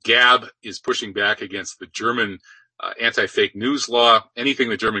 Gab is pushing back against the German anti-fake news law. Anything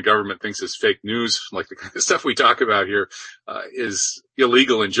the German government thinks is fake news, like the kind of stuff we talk about here, is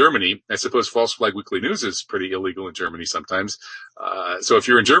illegal in Germany. I suppose False Flag Weekly News is pretty illegal in Germany sometimes. So if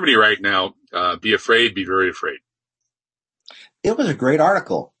you're in Germany right now, be afraid, be very afraid. It was a great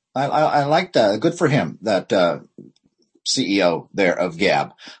article. I liked good for him, that CEO there of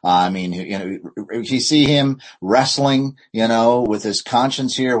Gab. I mean, you see him wrestling, with his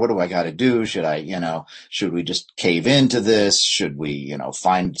conscience here. What do I got to do? Should we just cave into this? Should we,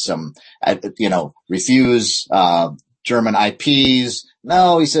 find some, refuse, German IPs?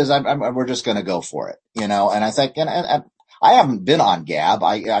 No, he says, we're just going to go for it, and I think, and I haven't been on Gab.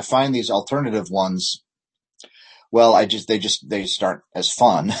 I find these alternative ones, well, they start as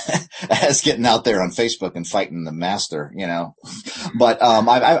fun as getting out there on Facebook and fighting the master, But,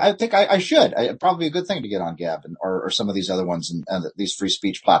 I think I should. It'd probably be a good thing to get on Gab or some of these other ones and these free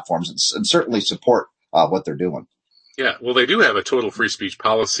speech platforms and certainly support, what they're doing. Yeah, well, they do have a total free speech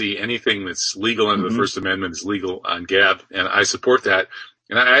policy. Anything that's legal under the First Amendment is legal on Gab, and I support that.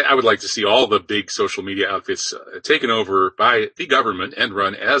 And I would like to see all the big social media outfits taken over by the government and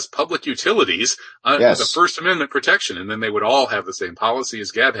run as public utilities with the First Amendment protection. And then they would all have the same policy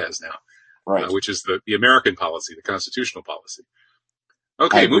as Gab has now, right? Which is the American policy, the constitutional policy.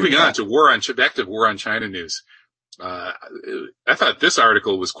 Okay, moving on to back to war on China news. I thought this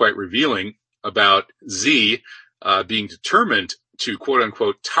article was quite revealing about Xi being determined to, quote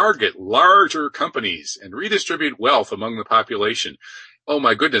unquote, target larger companies and redistribute wealth among the population. Oh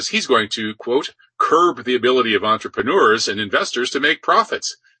my goodness, he's going to, quote, curb the ability of entrepreneurs and investors to make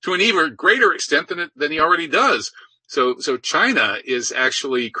profits to an even greater extent than he already does. So China is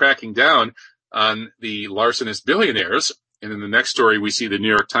actually cracking down on the larcenous billionaires. And in the next story, we see the New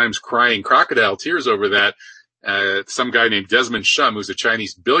York Times crying crocodile tears over that. Some guy named Desmond Shum, who's a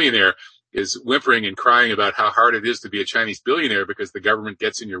Chinese billionaire, is whimpering and crying about how hard it is to be a Chinese billionaire because the government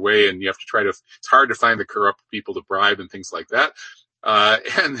gets in your way and you have to it's hard to find the corrupt people to bribe and things like that.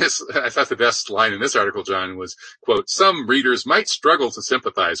 And I thought the best line in this article, John, was, quote, some readers might struggle to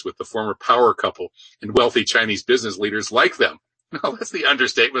sympathize with the former power couple and wealthy Chinese business leaders like them. Well, that's the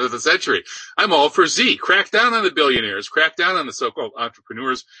understatement of the century. I'm all for Xi. Crack down on the billionaires, crack down on the so-called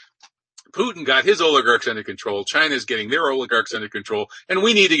entrepreneurs. Putin got his oligarchs under control. China's getting their oligarchs under control. And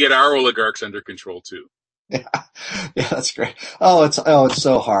we need to get our oligarchs under control too. Yeah, that's great. It's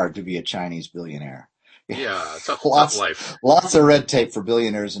so hard to be a Chinese billionaire. Yeah, tough life. Lots of red tape for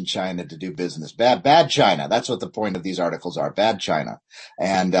billionaires in China to do business. Bad China. That's what the point of these articles are. Bad China,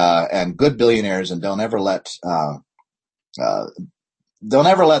 and good billionaires, and don't ever let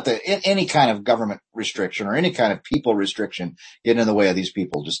any kind of government restriction or any kind of people restriction get in the way of these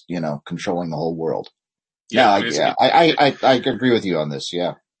people just, controlling the whole world. I agree with you on this.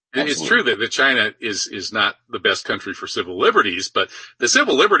 Yeah. Absolutely. It's true that China is not the best country for civil liberties, but the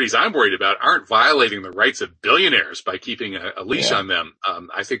civil liberties I'm worried about aren't violating the rights of billionaires by keeping a leash on them.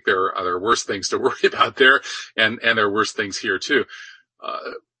 I think there are worse things to worry about there, and there are worse things here too.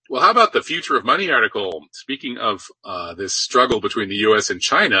 Well, how about the Future of Money article? Speaking of this struggle between the U.S. and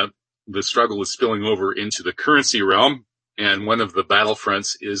China, the struggle is spilling over into the currency realm, and one of the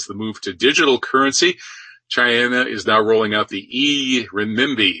battlefronts is the move to digital currency. China is now rolling out the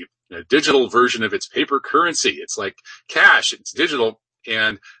e-renminbi, a digital version of its paper currency. It's like cash, it's digital,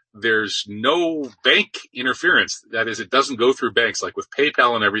 and there's no bank interference. That is, it doesn't go through banks. Like with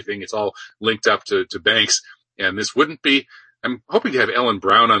PayPal and everything, it's all linked up to banks. And this wouldn't be, I'm hoping to have Ellen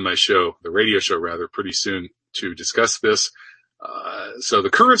Brown on my show, the radio show rather, pretty soon to discuss this. So the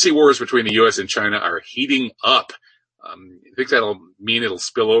currency wars between the U.S. and China are heating up. You think that'll mean it'll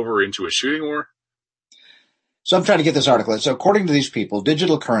spill over into a shooting war? So I'm trying to get this article. So according to these people,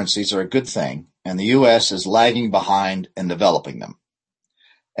 digital currencies are a good thing, and the U.S. is lagging behind in developing them.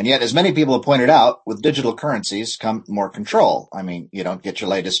 And yet, as many people have pointed out, with digital currencies come more control. I mean, you don't get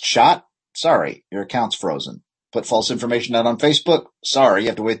your latest shot? Sorry, your account's frozen. Put false information out on Facebook? Sorry, you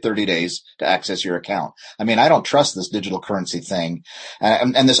have to wait 30 days to access your account. I mean, I don't trust this digital currency thing.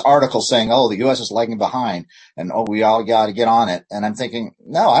 And this article saying, the U.S. is lagging behind and, we all got to get on it. And I'm thinking,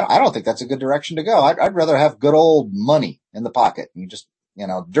 no, I don't think that's a good direction to go. I'd rather have good old money in the pocket. You just,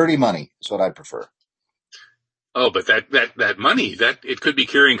 dirty money is what I prefer. Oh, but that money, it could be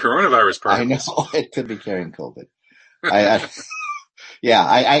carrying coronavirus particles. I know, it could be carrying COVID.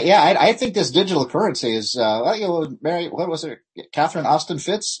 I think this digital currency is, Mary, what was it? Catherine Austin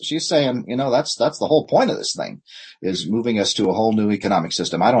Fitts? She's saying, that's the whole point of this thing, is moving us to a whole new economic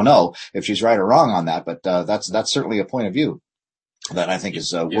system. I don't know if she's right or wrong on that, but, that's certainly a point of view that I think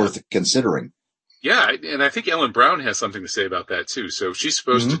is, worth considering. Yeah. And I think Ellen Brown has something to say about that too. So she's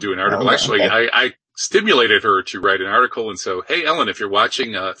supposed to do an article. Actually, okay. I stimulated her to write an article. And so, hey, Ellen, if you're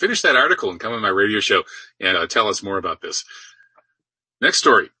watching, finish that article and come on my radio show and tell us more about this. Next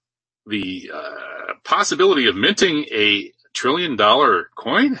story, the possibility of minting $1 trillion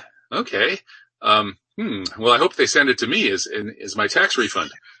coin. Okay. Well, I hope they send it to me as my tax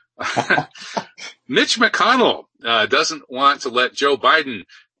refund. Mitch McConnell doesn't want to let Joe Biden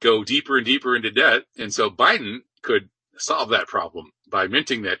go deeper and deeper into debt, and so Biden could solve that problem by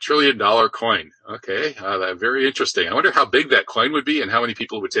minting that $1 trillion coin. Okay, very interesting. I wonder how big that coin would be and how many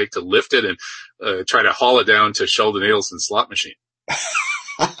people it would take to lift it and try to haul it down to Sheldon Adelson's slot machine.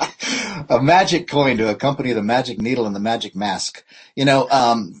 A magic coin to accompany the magic needle and the magic mask.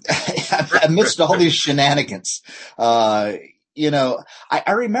 Amidst all these shenanigans, I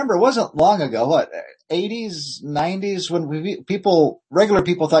remember it wasn't long ago, 80s, 90s, when regular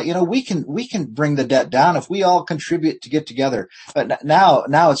people thought, we can bring the debt down if we all contribute to get together. But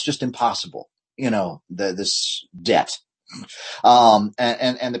now it's just impossible, this debt. And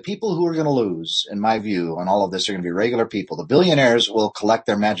the people who are going to lose, in my view, on all of this are going to be regular people. The billionaires will collect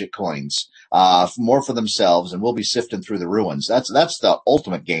their magic coins, more for themselves, and we'll be sifting through the ruins. That's the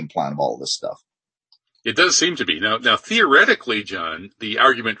ultimate game plan of all of this stuff. It does seem to be. Now, theoretically, John, the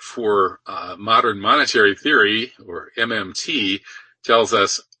argument for modern monetary theory, or MMT, tells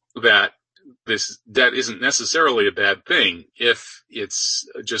us that this debt isn't necessarily a bad thing if it's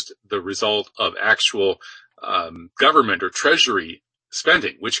just the result of actual government or treasury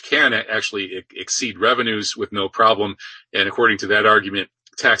spending, which can actually exceed revenues with no problem. And according to that argument,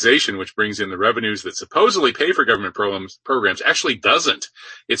 taxation, which brings in the revenues that supposedly pay for government programs, actually doesn't.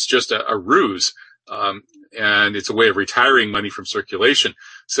 It's just a ruse. And it's a way of retiring money from circulation.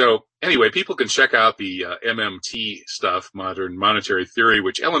 So anyway, people can check out the MMT stuff, modern monetary theory,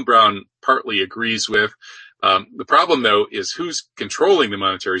 which Ellen Brown partly agrees with. The problem, though, is who's controlling the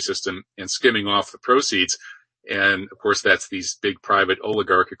monetary system and skimming off the proceeds. And, of course, that's these big private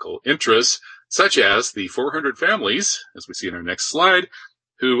oligarchical interests, such as the 400 families, as we see in our next slide,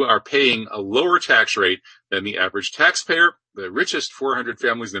 who are paying a lower tax rate than the average taxpayer. The richest 400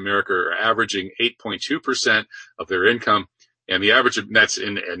 families in America are averaging 8.2% of their income, and the average, that's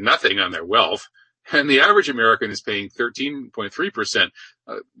in nothing on their wealth. And the average American is paying 13.3%,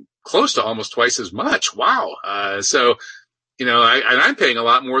 close to almost twice as much. Wow. So, I'm paying a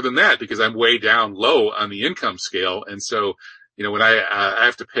lot more than that because I'm way down low on the income scale. And so, when I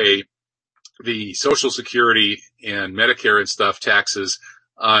have to pay the Social Security and Medicare and stuff taxes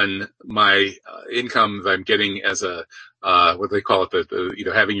on my income that I'm getting as a, what they call it,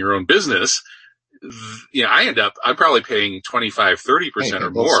 the having your own business, I'm probably paying 25, 30%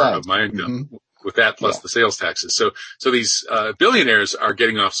 or more of my income. Mm-hmm. With that plus the sales taxes. So these billionaires are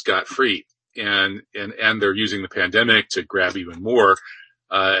getting off scot-free, and they're using the pandemic to grab even more.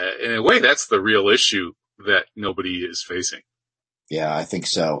 In a way, that's the real issue that nobody is facing. Yeah, I think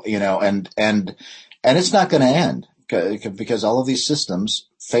so. And it's not going to end because all of these systems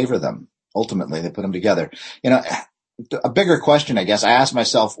favor them. Ultimately, they put them together. A bigger question, I guess, I ask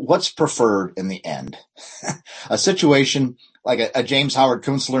myself, what's preferred in the end? A situation like a James Howard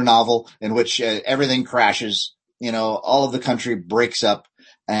Kunstler novel in which everything crashes, all of the country breaks up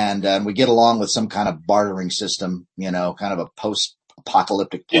and we get along with some kind of bartering system, kind of a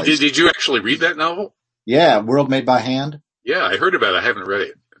post-apocalyptic place. Did you actually read that novel? Yeah, World Made by Hand. Yeah, I heard about it. I haven't read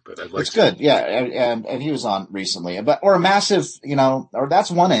it, but I'd like to. It's good. Yeah, and he was on recently. Or a massive, or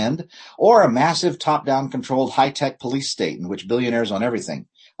that's one end, or a massive top-down controlled high-tech police state in which billionaires own everything.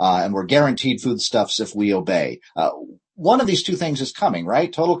 And we're guaranteed foodstuffs if we obey. One of these two things is coming,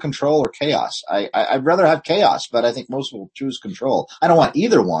 right? Total control or chaos. I'd rather have chaos, but I think most will choose control. I don't want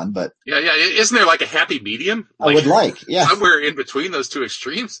either one, but. Yeah. Isn't there like a happy medium? I would yeah. Somewhere in between those two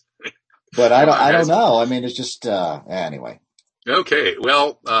extremes. But I don't know. I mean, it's just, anyway. Okay.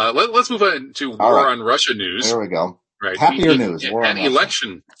 Well, let's move on to war on Russia news. There we go. Right. Happier news. And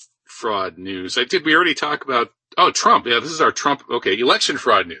election fraud news. Did we already talk about, Trump. Yeah, this is our Trump. Okay. Election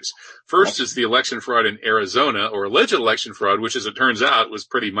fraud news. First is the election fraud in Arizona, or alleged election fraud, which, as it turns out, was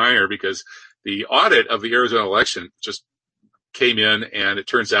pretty minor because the audit of the Arizona election just came in, and it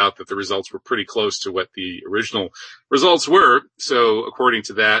turns out that the results were pretty close to what the original results were. So according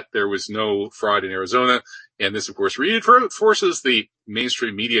to that, there was no fraud in Arizona. And this, of course, reinforces the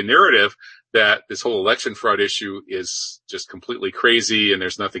mainstream media narrative that this whole election fraud issue is just completely crazy and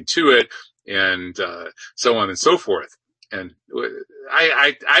there's nothing to it, and so on and so forth. And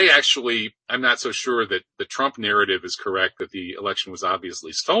I'm not so sure that the Trump narrative is correct, that the election was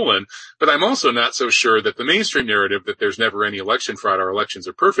obviously stolen, but I'm also not so sure that the mainstream narrative that there's never any election fraud, our elections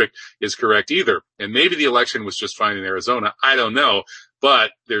are perfect, is correct either. And maybe the election was just fine in Arizona. I don't know,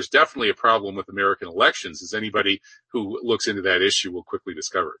 but there's definitely a problem with American elections, as anybody who looks into that issue will quickly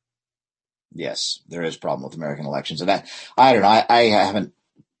discover. Yes, there is a problem with American elections. And I don't know. I haven't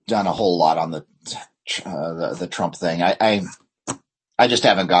done a whole lot on the Trump thing. I just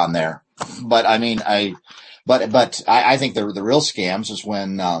haven't gone there. But I mean, I think the real scams is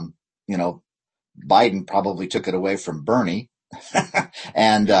when, Biden probably took it away from Bernie.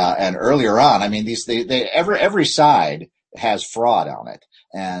 and earlier on, I mean, every side has fraud on it.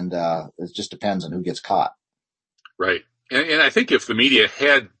 And, it just depends on who gets caught. Right. And I think if the media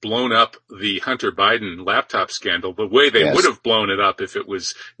had blown up the Hunter Biden laptop scandal the way they would have blown it up if it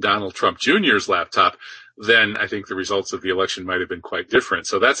was Donald Trump Jr.'s laptop, then I think the results of the election might have been quite different.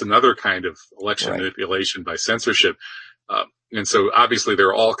 So that's another kind of election manipulation by censorship. And so obviously there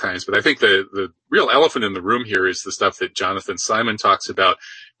are all kinds, but I think the real elephant in the room here is the stuff that Jonathan Simon talks about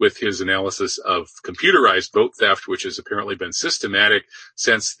with his analysis of computerized vote theft, which has apparently been systematic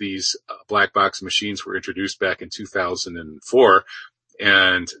since these black box machines were introduced back in 2004.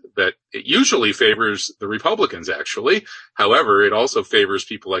 And that it usually favors the Republicans, actually. However, it also favors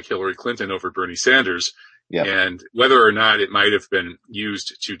people like Hillary Clinton over Bernie Sanders. Yep. And whether or not it might have been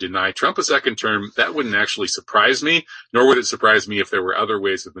used to deny Trump a second term, that wouldn't actually surprise me, nor would it surprise me if there were other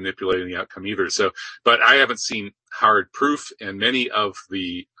ways of manipulating the outcome either. So, but I haven't seen hard proof, and many of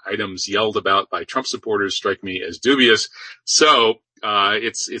the items yelled about by Trump supporters strike me as dubious. So,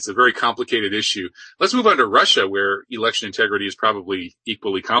 it's a very complicated issue. Let's move on to Russia, where election integrity is probably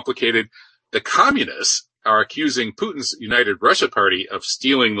equally complicated. The communists are accusing Putin's United Russia Party of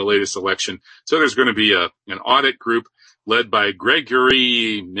stealing the latest election. So there's going to be an audit group led by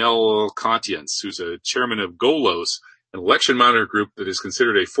Gregory Melkontians, who's a chairman of Golos, an election monitor group that is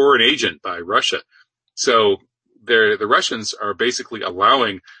considered a foreign agent by Russia. So the Russians are basically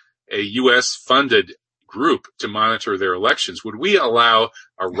allowing a U.S.-funded group to monitor their elections. Would we allow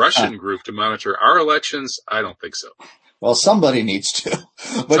a Russian group to monitor our elections? I don't think so. Well, somebody needs to,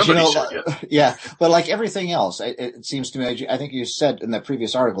 but but like everything else, it seems to me, I think you said in the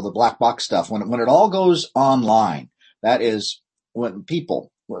previous article, the black box stuff, when it all goes online, that is when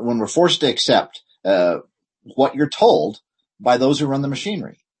we're forced to accept, what you're told by those who run the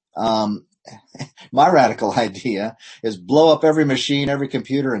machinery. My radical idea is blow up every machine, every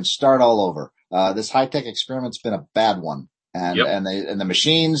computer, and start all over. This high-tech experiment's been a bad one, and the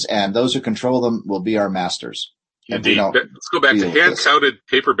machines and those who control them will be our masters. Indeed. Let's go back to hand-counted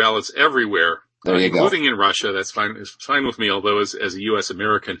paper ballots everywhere, including in Russia. That's fine. It's fine with me, although as a U.S.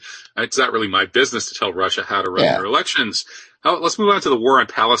 American, it's not really my business to tell Russia how to run their elections. Let's move on to the war on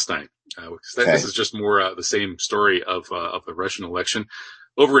Palestine. This is just more the same story of the Russian election.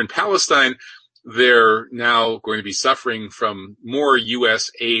 Over in Palestine, they're now going to be suffering from more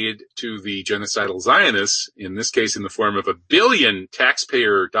U.S. aid to the genocidal Zionists, in this case in the form of $1 billion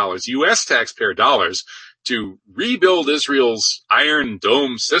U.S. taxpayer dollars, to rebuild Israel's Iron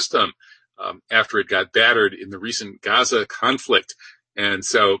Dome system after it got battered in the recent Gaza conflict. And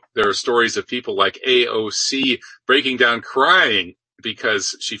so there are stories of people like AOC breaking down crying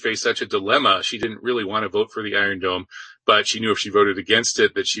because she faced such a dilemma. She didn't really want to vote for the Iron Dome, but she knew if she voted against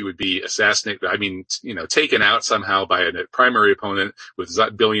it that she would be assassinated. Taken out somehow by a primary opponent with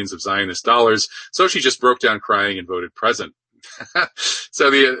billions of Zionist dollars. So she just broke down crying and voted present.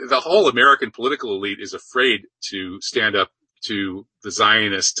 So the whole American political elite is afraid to stand up to the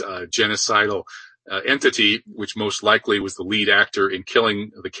Zionist genocidal entity, which most likely was the lead actor in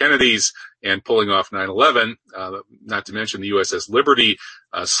killing the Kennedys and pulling off 9/11, not to mention the USS Liberty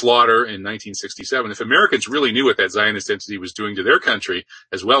slaughter in 1967. If Americans really knew what that Zionist entity was doing to their country,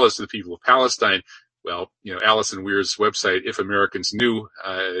 as well as to the people of Palestine, well, Alison Weir's website, If Americans Knew,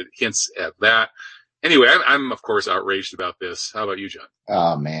 hints at that. Anyway, I'm of course outraged about this. How about you, John?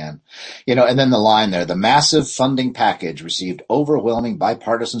 Oh man. And then the line there, the massive funding package received overwhelming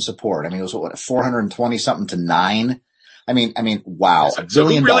bipartisan support. I mean, it was what, 420 something to 9? I mean, wow. So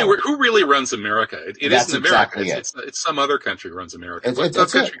who really runs America? It isn't America. Exactly it's some other country runs America. What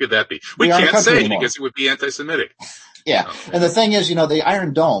country could that be? We can't say anymore, because it would be anti-Semitic. Yeah. And the thing is, the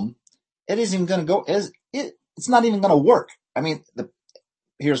Iron Dome, it isn't even going to go, it's not even going to work. I mean,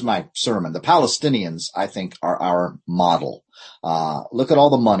 here's my sermon. The Palestinians, I think, are our model. Look at all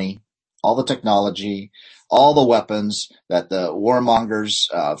the money, all the technology, all the weapons that the warmongers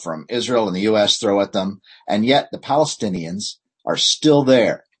from Israel and the U.S. throw at them, and yet the Palestinians are still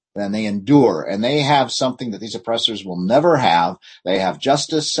there. And they endure, and they have something that these oppressors will never have. They have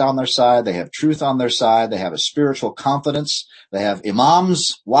justice on their side. They have truth on their side. They have a spiritual confidence. They have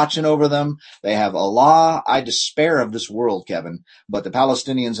imams watching over them. They have Allah. I despair of this world, Kevin, but the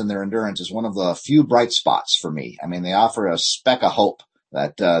Palestinians and their endurance is one of the few bright spots for me. I mean, they offer a speck of hope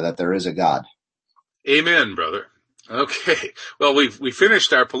that there is a God. Amen, brother. Okay. Well, we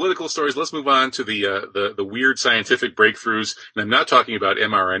finished our political stories. Let's move on to the weird scientific breakthroughs. And I'm not talking about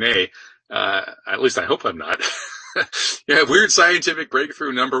mRNA. At least I hope I'm not. Weird scientific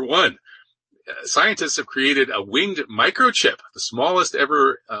breakthrough number 1. scientists have created a winged microchip, the smallest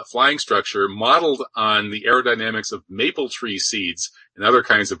ever flying structure, modeled on the aerodynamics of maple tree seeds and other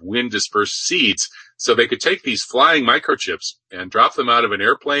kinds of wind-dispersed seeds. So they could take these flying microchips and drop them out of an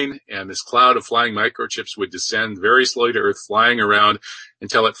airplane, and this cloud of flying microchips would descend very slowly to Earth, flying around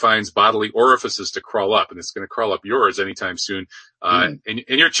until it finds bodily orifices to crawl up, and it's going to crawl up yours anytime soon. And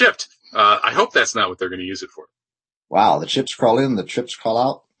you're chipped. I hope that's not what they're going to use it for. Wow, the chips crawl in, the chips crawl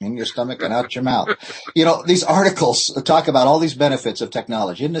out, in your stomach and out your mouth. These articles talk about all these benefits of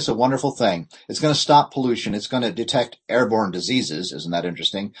technology. Isn't this a wonderful thing? It's going to stop pollution. It's going to detect airborne diseases. Isn't that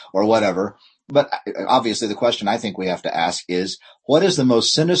interesting? Or whatever. But obviously the question I think we have to ask is, what is the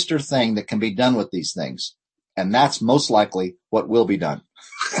most sinister thing that can be done with these things? And that's most likely what will be done.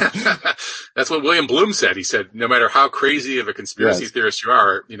 That's what William Bloom said. He said, no matter how crazy of a conspiracy theorist you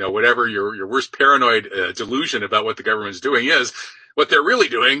are, whatever your worst paranoid delusion about what the government's doing is, what they're really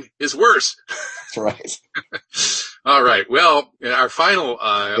doing is worse. That's right. All right. Well, our final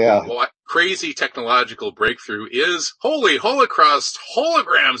crazy technological breakthrough is holy Holocaust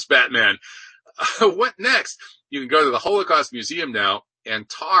holograms, Batman. What next? You can go to the Holocaust Museum now and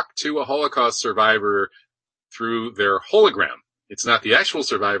talk to a Holocaust survivor through their hologram. It's not the actual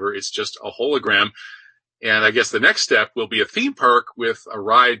survivor, it's just a hologram. And I guess the next step will be a theme park with a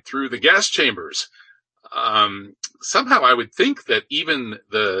ride through the gas chambers. Somehow I would think that even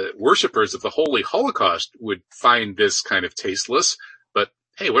the worshipers of the Holy Holocaust would find this kind of tasteless, but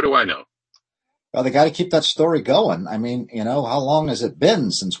hey, what do I know? Well, they got to keep that story going. I mean, how long has it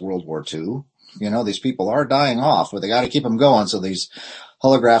been since World War II? These people are dying off, but they got to keep them going. So these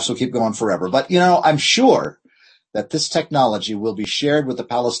holographs will keep going forever. But, I'm sure that this technology will be shared with the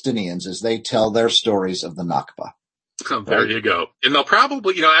Palestinians as they tell their stories of the Nakba. Oh, there you go. And they'll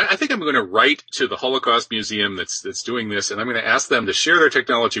probably, I think I'm going to write to the Holocaust Museum that's doing this, and I'm going to ask them to share their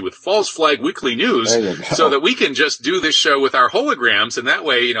technology with False Flag Weekly News so that we can just do this show with our holograms. And that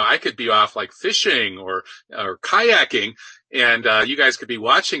way, I could be off like fishing or kayaking, and you guys could be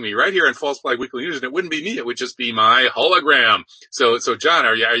watching me right here on False Flag Weekly News, and it wouldn't be me. It would just be my hologram. So John,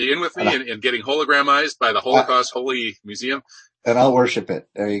 are you in with me in getting hologramized by the Holocaust Holy Museum? And I'll worship it.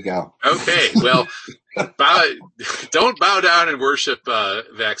 There you go. Okay. Well, don't bow down and worship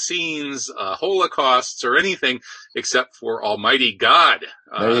vaccines, holocausts, or anything except for Almighty God.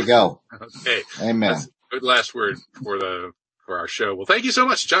 There you go. Okay. Amen. That's a good last word for our show. Well, thank you so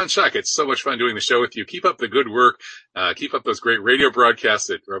much, John Shuck. It's so much fun doing the show with you. Keep up the good work. Keep up those great radio broadcasts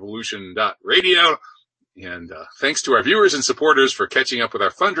at revolution.radio. And thanks to our viewers and supporters for catching up with our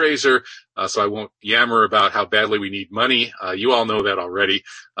fundraiser. So I won't yammer about how badly we need money. You all know that already.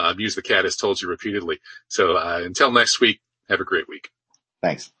 Muse the Cat has told you repeatedly. So until next week, have a great week.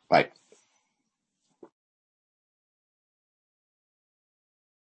 Thanks. Bye.